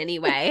helpful in any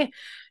way.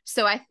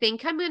 So I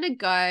think I'm going to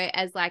go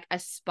as like a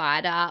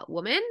spider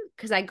woman,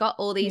 because I got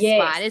all these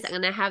spiders. I'm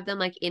going to have them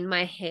like in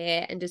my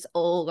hair and just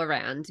all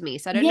around me.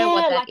 So I don't know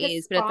what that like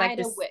is, but it's like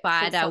the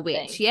spider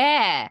witch.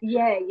 Yeah.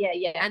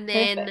 And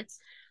then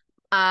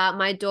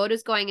my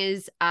daughter's going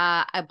as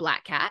a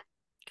black cat,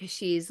 because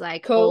she's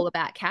like all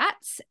about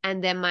cats.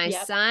 And then my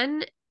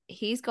son,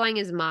 he's going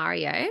as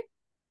Mario.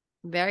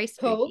 Very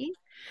spooky. Cool.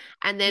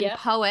 And then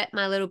Poet,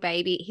 my little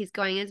baby, he's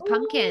going as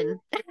Pumpkin.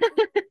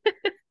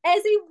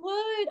 As he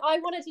would. I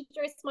wanted to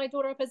dress my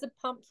daughter up as a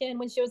pumpkin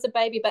when she was a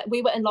baby, but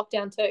we were in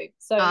lockdown too.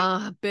 So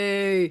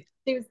boo.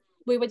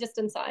 We were just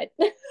inside.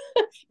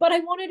 But I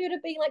wanted her to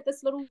be like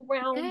this little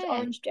round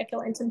orange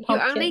jack-o'-lantern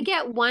pumpkin. You only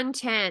get one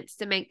chance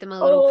to make them a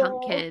little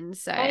pumpkin,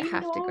 so I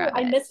have to grab it.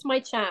 I missed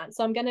my chance,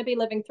 so I'm going to be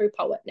living through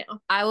Poet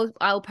now.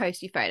 I'll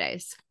post you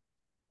photos.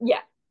 Yeah.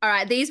 All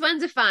right, these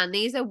ones are fun.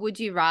 These are would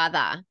you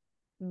rather.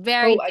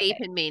 Very deep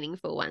and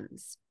meaningful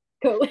ones.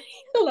 Cool.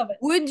 I love it.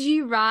 Would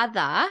you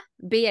rather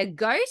be a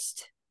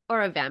ghost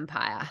or a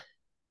vampire?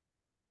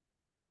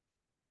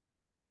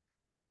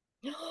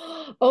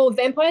 Oh,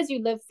 vampires,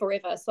 you live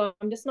forever, so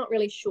I'm just not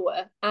really sure.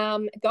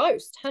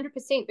 Ghost,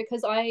 100%,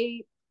 because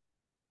I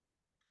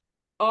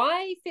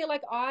feel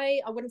like I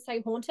wouldn't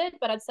say haunted,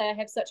 but I'd say I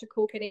have such a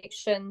cool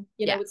connection,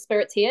 you know, with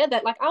spirits here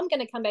that like I'm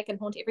going to come back and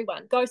haunt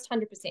everyone. Ghost,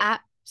 100%.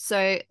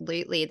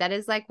 Absolutely. That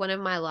is like one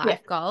of my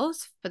life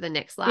goals for the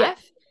next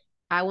life.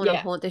 I want to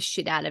haunt the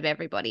shit out of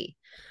everybody.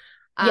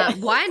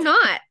 Why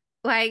not?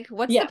 Like,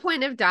 what's the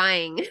point of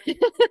dying?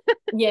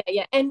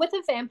 Yeah. And with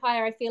a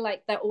vampire, I feel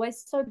like they're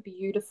always so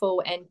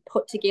beautiful and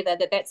put together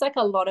that's like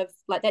a lot of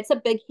like, that's a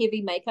big,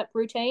 heavy makeup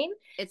routine.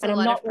 It's a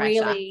lot of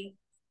pressure. A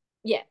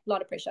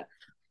lot of pressure.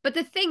 But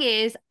the thing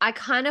is, I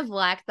kind of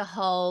like the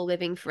whole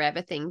living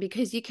forever thing,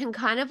 because you can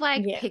kind of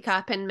like pick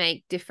up and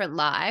make different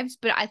lives.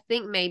 But I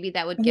think maybe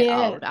that would get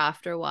old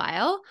after a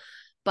while.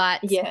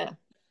 But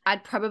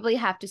I'd probably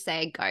have to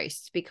say a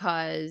ghost,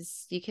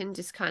 because you can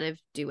just kind of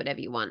do whatever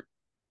you want.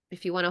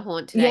 If you want to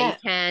haunt today, you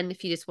can.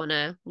 If you just want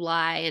to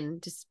lie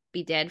and just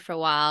be dead for a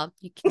while,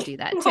 you can do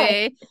that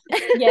too.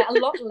 A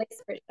lot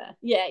less pressure.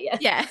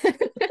 Yeah.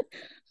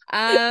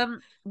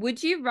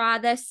 Would you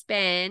rather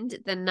spend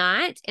the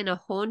night in a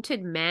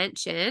haunted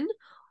mansion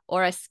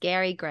or a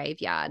scary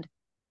graveyard?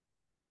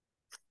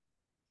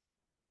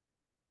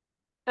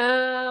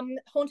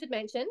 Haunted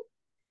mansion.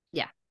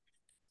 Yeah.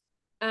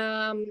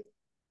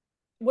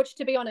 Which,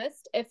 to be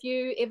honest, if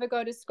you ever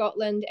go to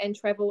Scotland and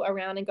travel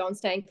around and go and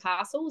stay in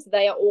castles,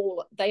 they are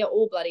all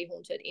bloody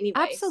haunted anyway.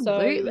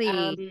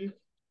 Absolutely.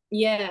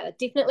 So,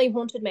 definitely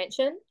haunted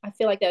mansion. I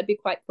feel like that would be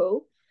quite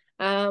cool.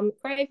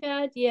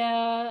 Graveyard,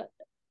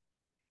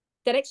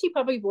 that actually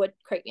probably would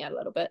creep me out a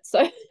little bit.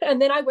 So, and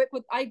then I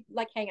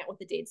like hang out with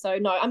the dead. So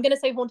no, I'm going to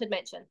say haunted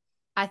mansion.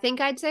 I think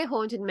I'd say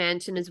haunted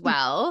mansion as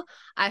well.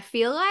 I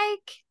feel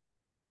like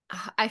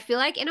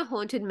in a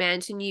haunted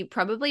mansion, you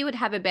probably would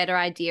have a better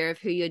idea of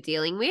who you're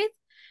dealing with,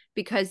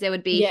 because there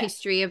would be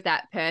history of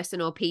that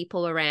person or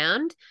people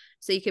around.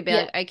 So you could be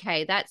like,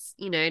 okay, that's,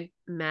 you know,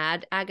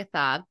 Mad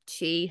Agatha.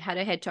 She had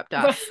her head chopped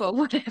off or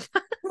whatever.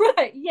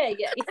 Right.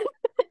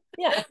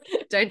 Yeah.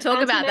 Don't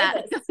talk about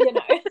that. You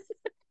know.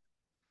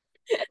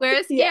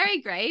 Whereas scary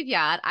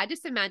graveyard, I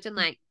just imagine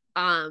like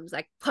arms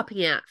like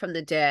popping out from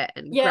the dirt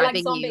and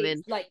grabbing like you,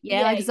 and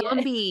like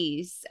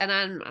zombies.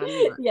 And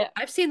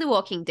I've seen The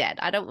Walking Dead.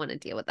 I don't want to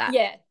deal with that.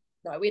 Yeah,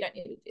 no, we don't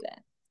need to do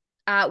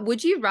that.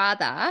 Would you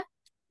rather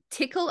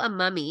tickle a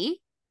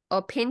mummy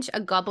or pinch a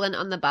goblin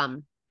on the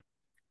bum?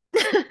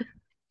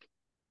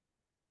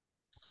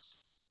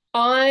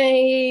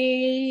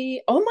 Oh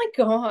my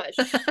gosh.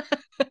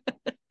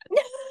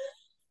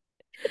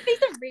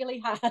 These are really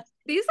hard.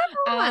 These are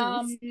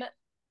hard ones.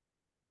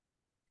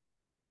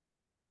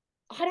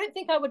 I don't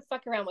think I would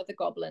fuck around with a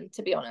goblin,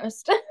 to be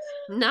honest.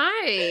 No.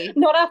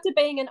 Not after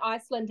being in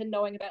Iceland and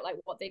knowing about like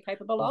what they're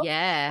capable of.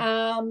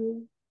 Yeah.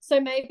 So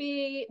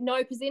maybe no,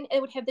 because then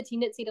it would have the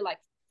tendency to like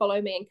follow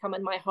me and come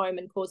in my home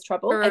and cause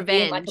trouble. For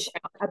revenge. Like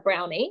a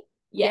brownie.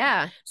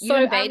 Yeah. You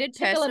invaded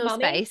personal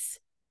space.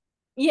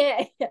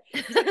 Yeah, yeah.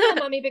 Particular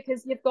mummy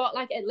because you've got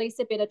like at least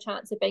a better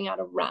chance of being able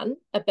to run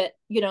a bit,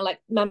 like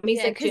mummies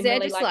Yeah, are because they're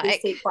generally just like we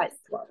like, see quite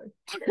slow.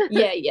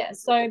 Yeah, yeah.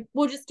 So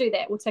we'll just do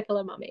that. We'll tickle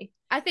a mummy.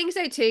 I think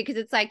so too, because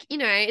it's like,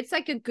 it's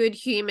like a good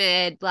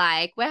humored,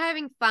 like we're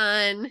having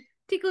fun,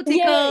 tickle,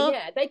 Yeah, tickle.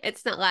 yeah.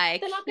 It's not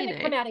like, They're not going to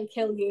come out and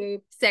kill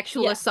you.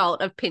 sexual Yeah,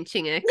 assault of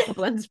pinching a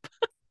goblins.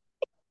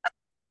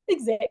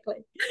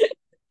 exactly.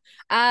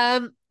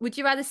 Would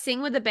you rather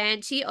sing with a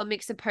banshee or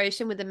mix a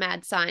potion with a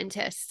mad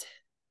scientist?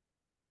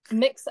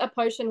 Mix a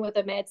potion with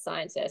a mad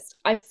scientist.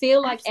 I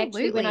feel like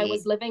actually when I was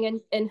Absolutely.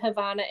 living in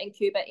Havana in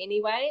Cuba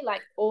anyway,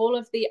 like all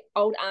of the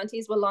old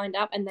aunties were lined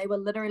up and they were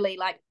literally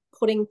like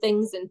putting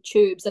things in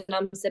tubes and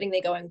I'm sitting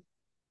there going,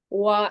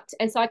 what?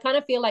 And so I kind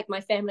of feel like my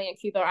family in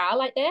Cuba are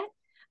like that.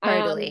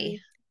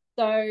 Totally.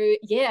 So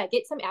yeah,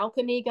 get some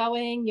alchemy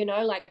going,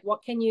 like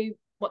what can you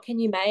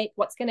make?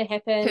 What's going to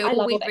happen? Who I are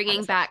love we all that kind bringing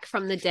of stuff. back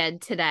from the dead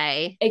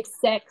today?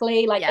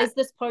 Exactly. Like, Yeah. is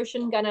this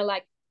potion going to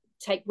like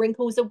take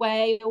wrinkles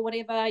away or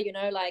whatever?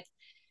 Like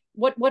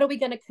what are we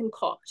going to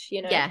concoct?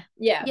 Yeah.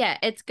 Yeah. Yeah,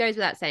 it goes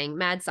without saying.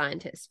 Mad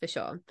scientist for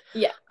sure.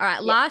 Yeah. All right,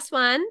 Yeah. last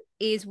one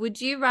is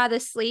would you rather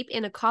sleep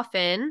in a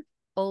coffin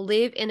or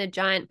live in a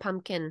giant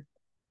pumpkin?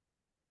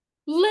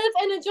 Live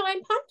in a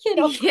giant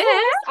pumpkin, of Yeah.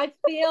 course. I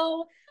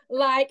feel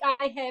like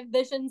I have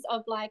visions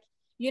of like,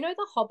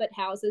 the Hobbit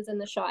houses in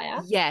the Shire,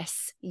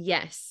 Yes.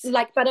 Yes.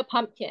 like, but a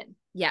pumpkin.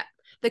 Yeah.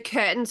 The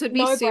curtains would be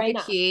No super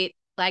brainer. cute,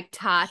 like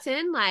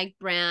tartan, like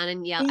brown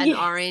and yellow and Yes.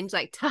 orange,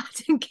 like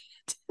tartan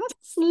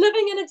curtains.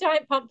 Living in a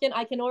giant pumpkin,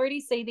 I can already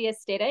see the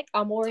aesthetic.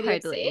 I'm already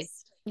Totally.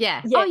 obsessed.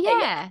 Yeah. Yeah, Oh yeah,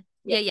 yeah.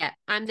 yeah. Yeah.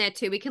 I'm there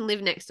too. We can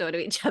live next door to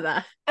each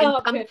other in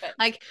Oh, perfect.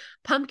 like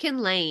Pumpkin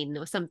Lane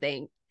or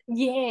something.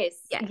 Yes,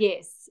 Yeah.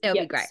 yes. It'll be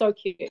Yep, great. so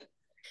cute.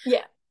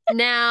 Yeah.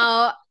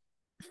 Now,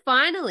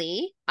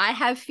 finally, I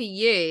have for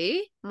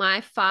you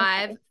my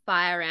 5 Okay.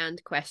 fire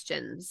round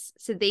questions.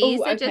 So these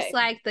Oh, are just okay.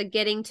 like the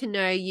getting to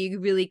know you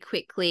really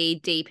quickly,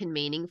 deep and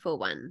meaningful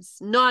ones,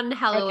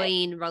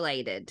 non-Halloween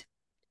related.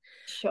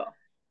 Sure.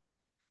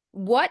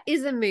 What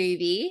is a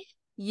movie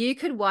you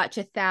could watch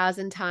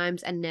 1,000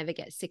 times and never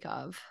get sick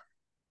of?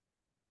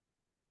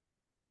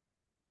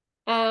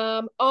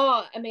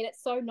 I mean,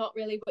 it's so not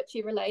really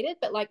witchy related,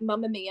 but like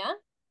Mamma Mia.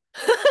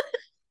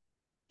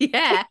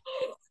 Yeah.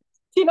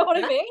 Do you know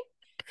what I mean?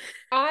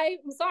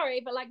 I'm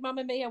sorry, but like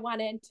Mamma Mia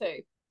 1 and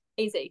 2.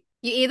 Easy.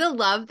 You either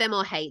love them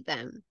or hate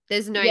them.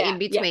 There's no Yeah, in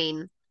yeah,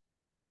 between.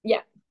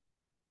 yeah.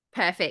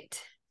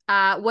 Perfect.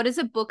 What is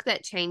a book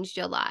that changed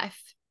your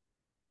life?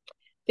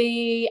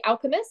 The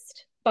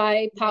Alchemist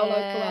by Paulo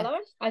Yeah. Coelho.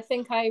 I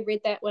think I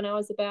read that when I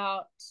was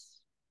about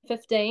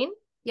 15.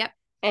 Yep.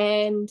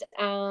 And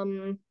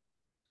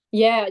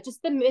yeah,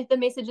 just the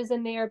messages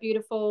in there are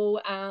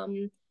beautiful.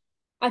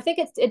 I think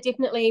it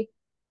definitely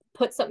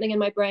put something in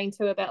my brain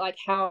too about like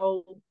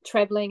how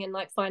traveling and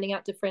like finding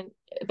out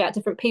about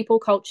different people,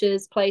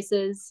 cultures,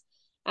 places,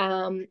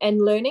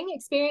 and learning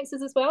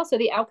experiences as well. So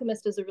The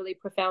Alchemist is a really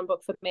profound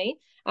book for me.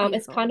 It's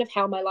Beautiful. kind of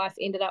how my life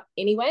ended up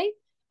anyway.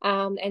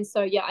 And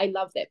so yeah, I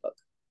love that book.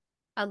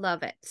 I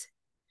love it.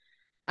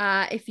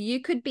 If you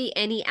could be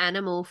any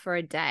animal for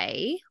a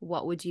day,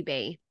 what would you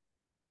be?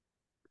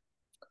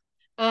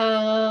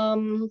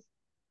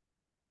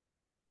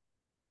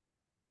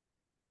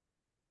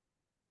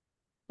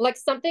 Like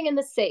something in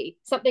the sea,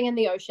 something in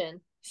the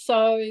ocean.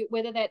 So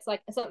whether that's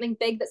like something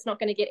big that's not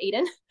going to get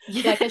eaten,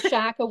 like a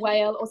shark, a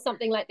whale, or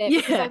something like that,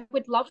 because Yeah. I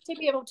would love to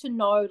be able to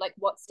know like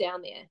what's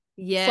down there. So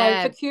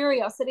Yeah. for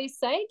curiosity's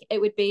sake,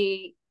 it would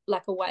be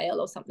like a whale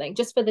or something,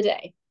 just for the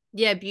day.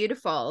 Yeah,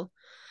 beautiful.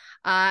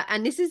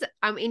 And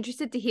I'm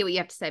interested to hear what you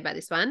have to say about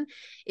this one.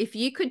 If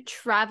you could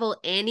travel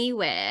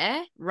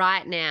anywhere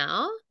right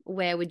now,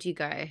 where would you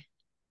go?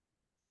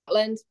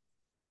 Scotland,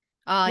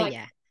 Oh, like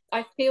yeah.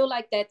 I feel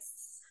like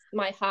that's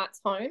my heart's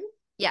home.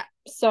 Yeah.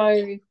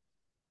 So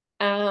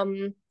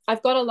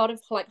I've got a lot of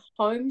like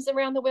homes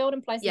around the world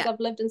and places Yeah. I've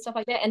lived and stuff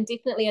like that, and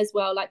definitely as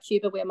well like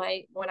Cuba, where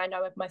when I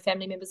know if my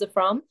family members are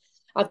from.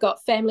 I've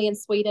got family in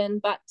Sweden,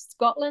 but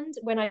Scotland,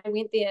 when I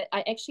went there,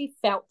 I actually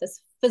felt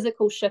this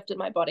physical shift in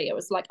my body. It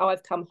was like, oh,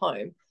 I've come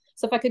home.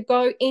 So if I could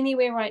go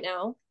anywhere right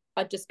now,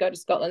 I'd just go to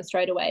Scotland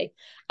straight away.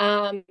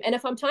 And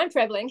if I'm time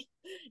traveling,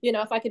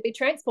 if I could be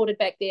transported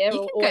back there You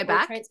or, can or, go or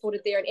back.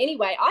 transported there in any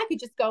way, I could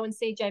just go and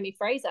see Jamie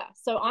Fraser.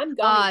 So I'm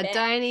going Oh, back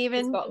don't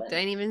to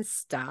Scotland. even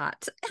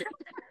start.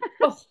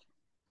 Oh.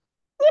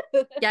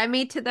 Get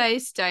me to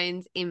those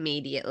stones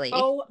immediately.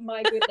 Oh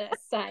my goodness,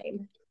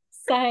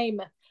 same.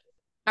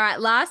 All right,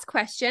 last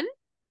question.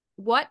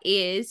 What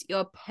is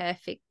your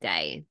perfect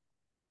day?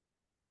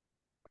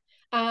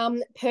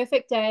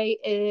 Perfect day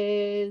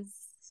is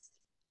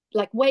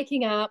like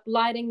waking up,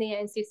 lighting the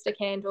ancestor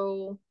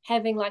candle,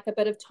 having like a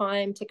bit of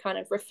time to kind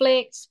of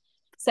reflect,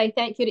 say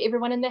thank you to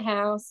everyone in the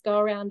house, go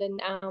around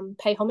and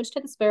pay homage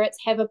to the spirits,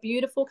 have a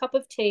beautiful cup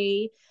of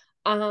tea.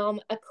 A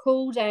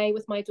cool day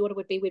with my daughter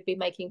would be we'd be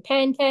making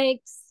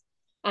pancakes,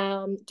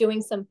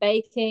 doing some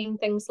baking,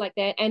 things like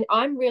that. And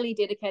I'm really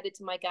dedicated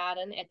to my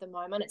garden at the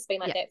moment. It's been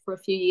like that for a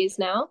few years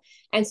now.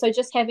 And so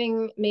just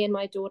having me and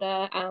my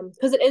daughter,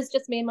 because it is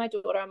just me and my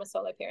daughter, I'm a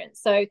solo parent.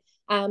 So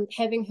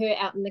having her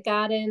out in the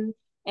garden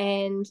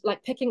and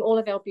like picking all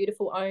of our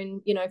beautiful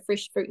own, you know,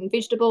 fresh fruit and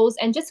vegetables,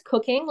 and just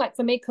cooking. Like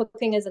for me,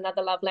 cooking is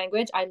another love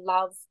language. I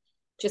love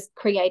just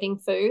creating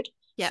food.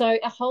 Yep. So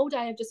a whole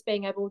day of just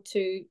being able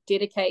to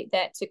dedicate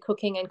that to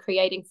cooking and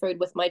creating food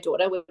with my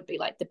daughter would be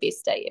like the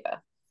best day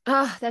ever.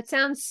 Oh, that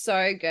sounds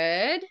so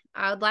good.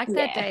 I would like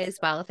that day as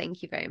well.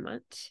 Thank you very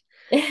much.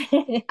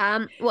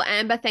 Well,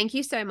 Amber, thank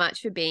you so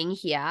much for being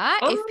here.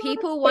 If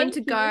people want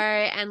to go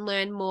and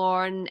learn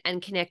more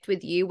and connect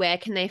with you, where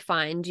can they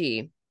find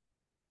you?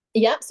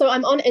 Yeah, so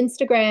I'm on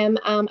Instagram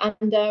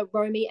under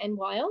Romy and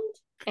Wild,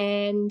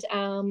 and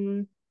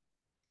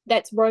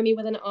that's Romy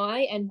with an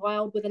I and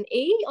Wild with an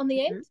E on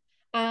the end.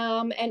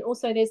 And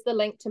also there's the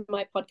link to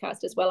my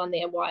podcast as well on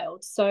there,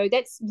 Wild. So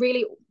that's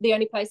really the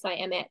only place I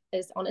am at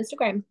is on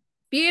Instagram.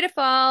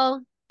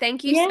 Beautiful.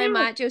 Thank you so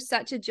much. It was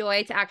such a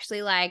joy to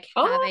actually like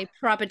have a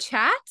proper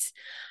chat.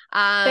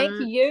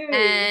 Thank you.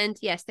 And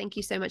yes, thank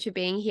you so much for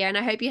being here. And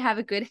I hope you have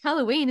a good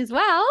Halloween as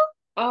well.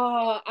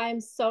 Oh, I'm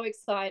so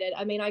excited.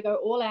 I mean, I go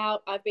all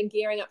out. I've been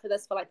gearing up for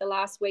this for like the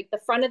last week. The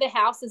front of the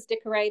house is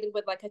decorated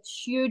with like a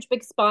huge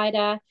big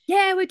spider.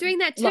 Yeah, we're doing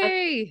that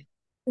too.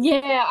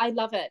 Yeah, I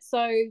love it.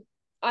 So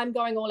I'm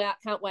going all out.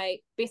 Can't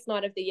wait. Best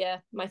night of the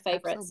year. My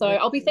favorite. Absolutely.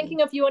 So I'll be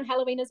thinking of you on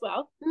Halloween as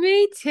well.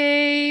 Me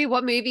too.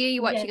 What movie are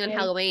you watching on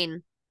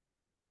Halloween?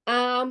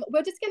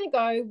 We're just going to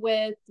go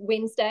with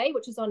Wednesday,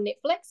 which is on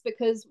Netflix,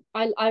 because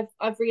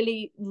I've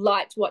really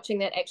liked watching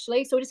that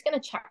actually. So we're just going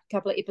to chuck a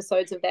couple of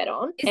episodes of that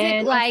on. Is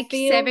it like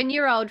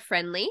 7-year-old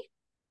friendly?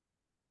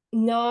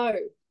 No,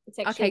 it's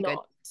actually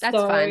not. That's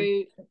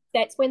fun.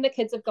 That's when the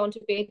kids have gone to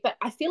bed, but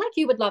I feel like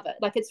you would love it.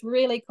 Like it's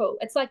really cool.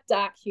 It's like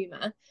dark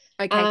humor.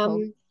 Okay,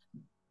 cool.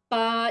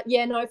 But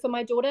yeah, no, for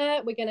my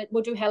daughter,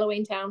 we'll do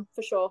Halloween Town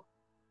for sure.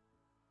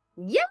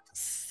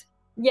 Yes.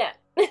 Yeah.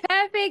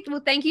 Perfect.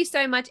 Well, thank you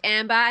so much,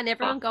 Amber, and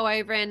everyone go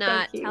over and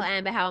tell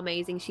Amber how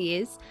amazing she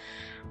is.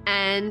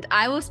 And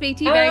I will speak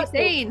to you very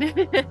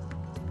soon.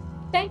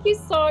 Thank you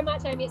so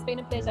much, Amy. It's been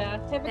a pleasure.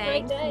 Have a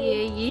great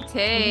day. Thank you.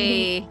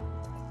 You too.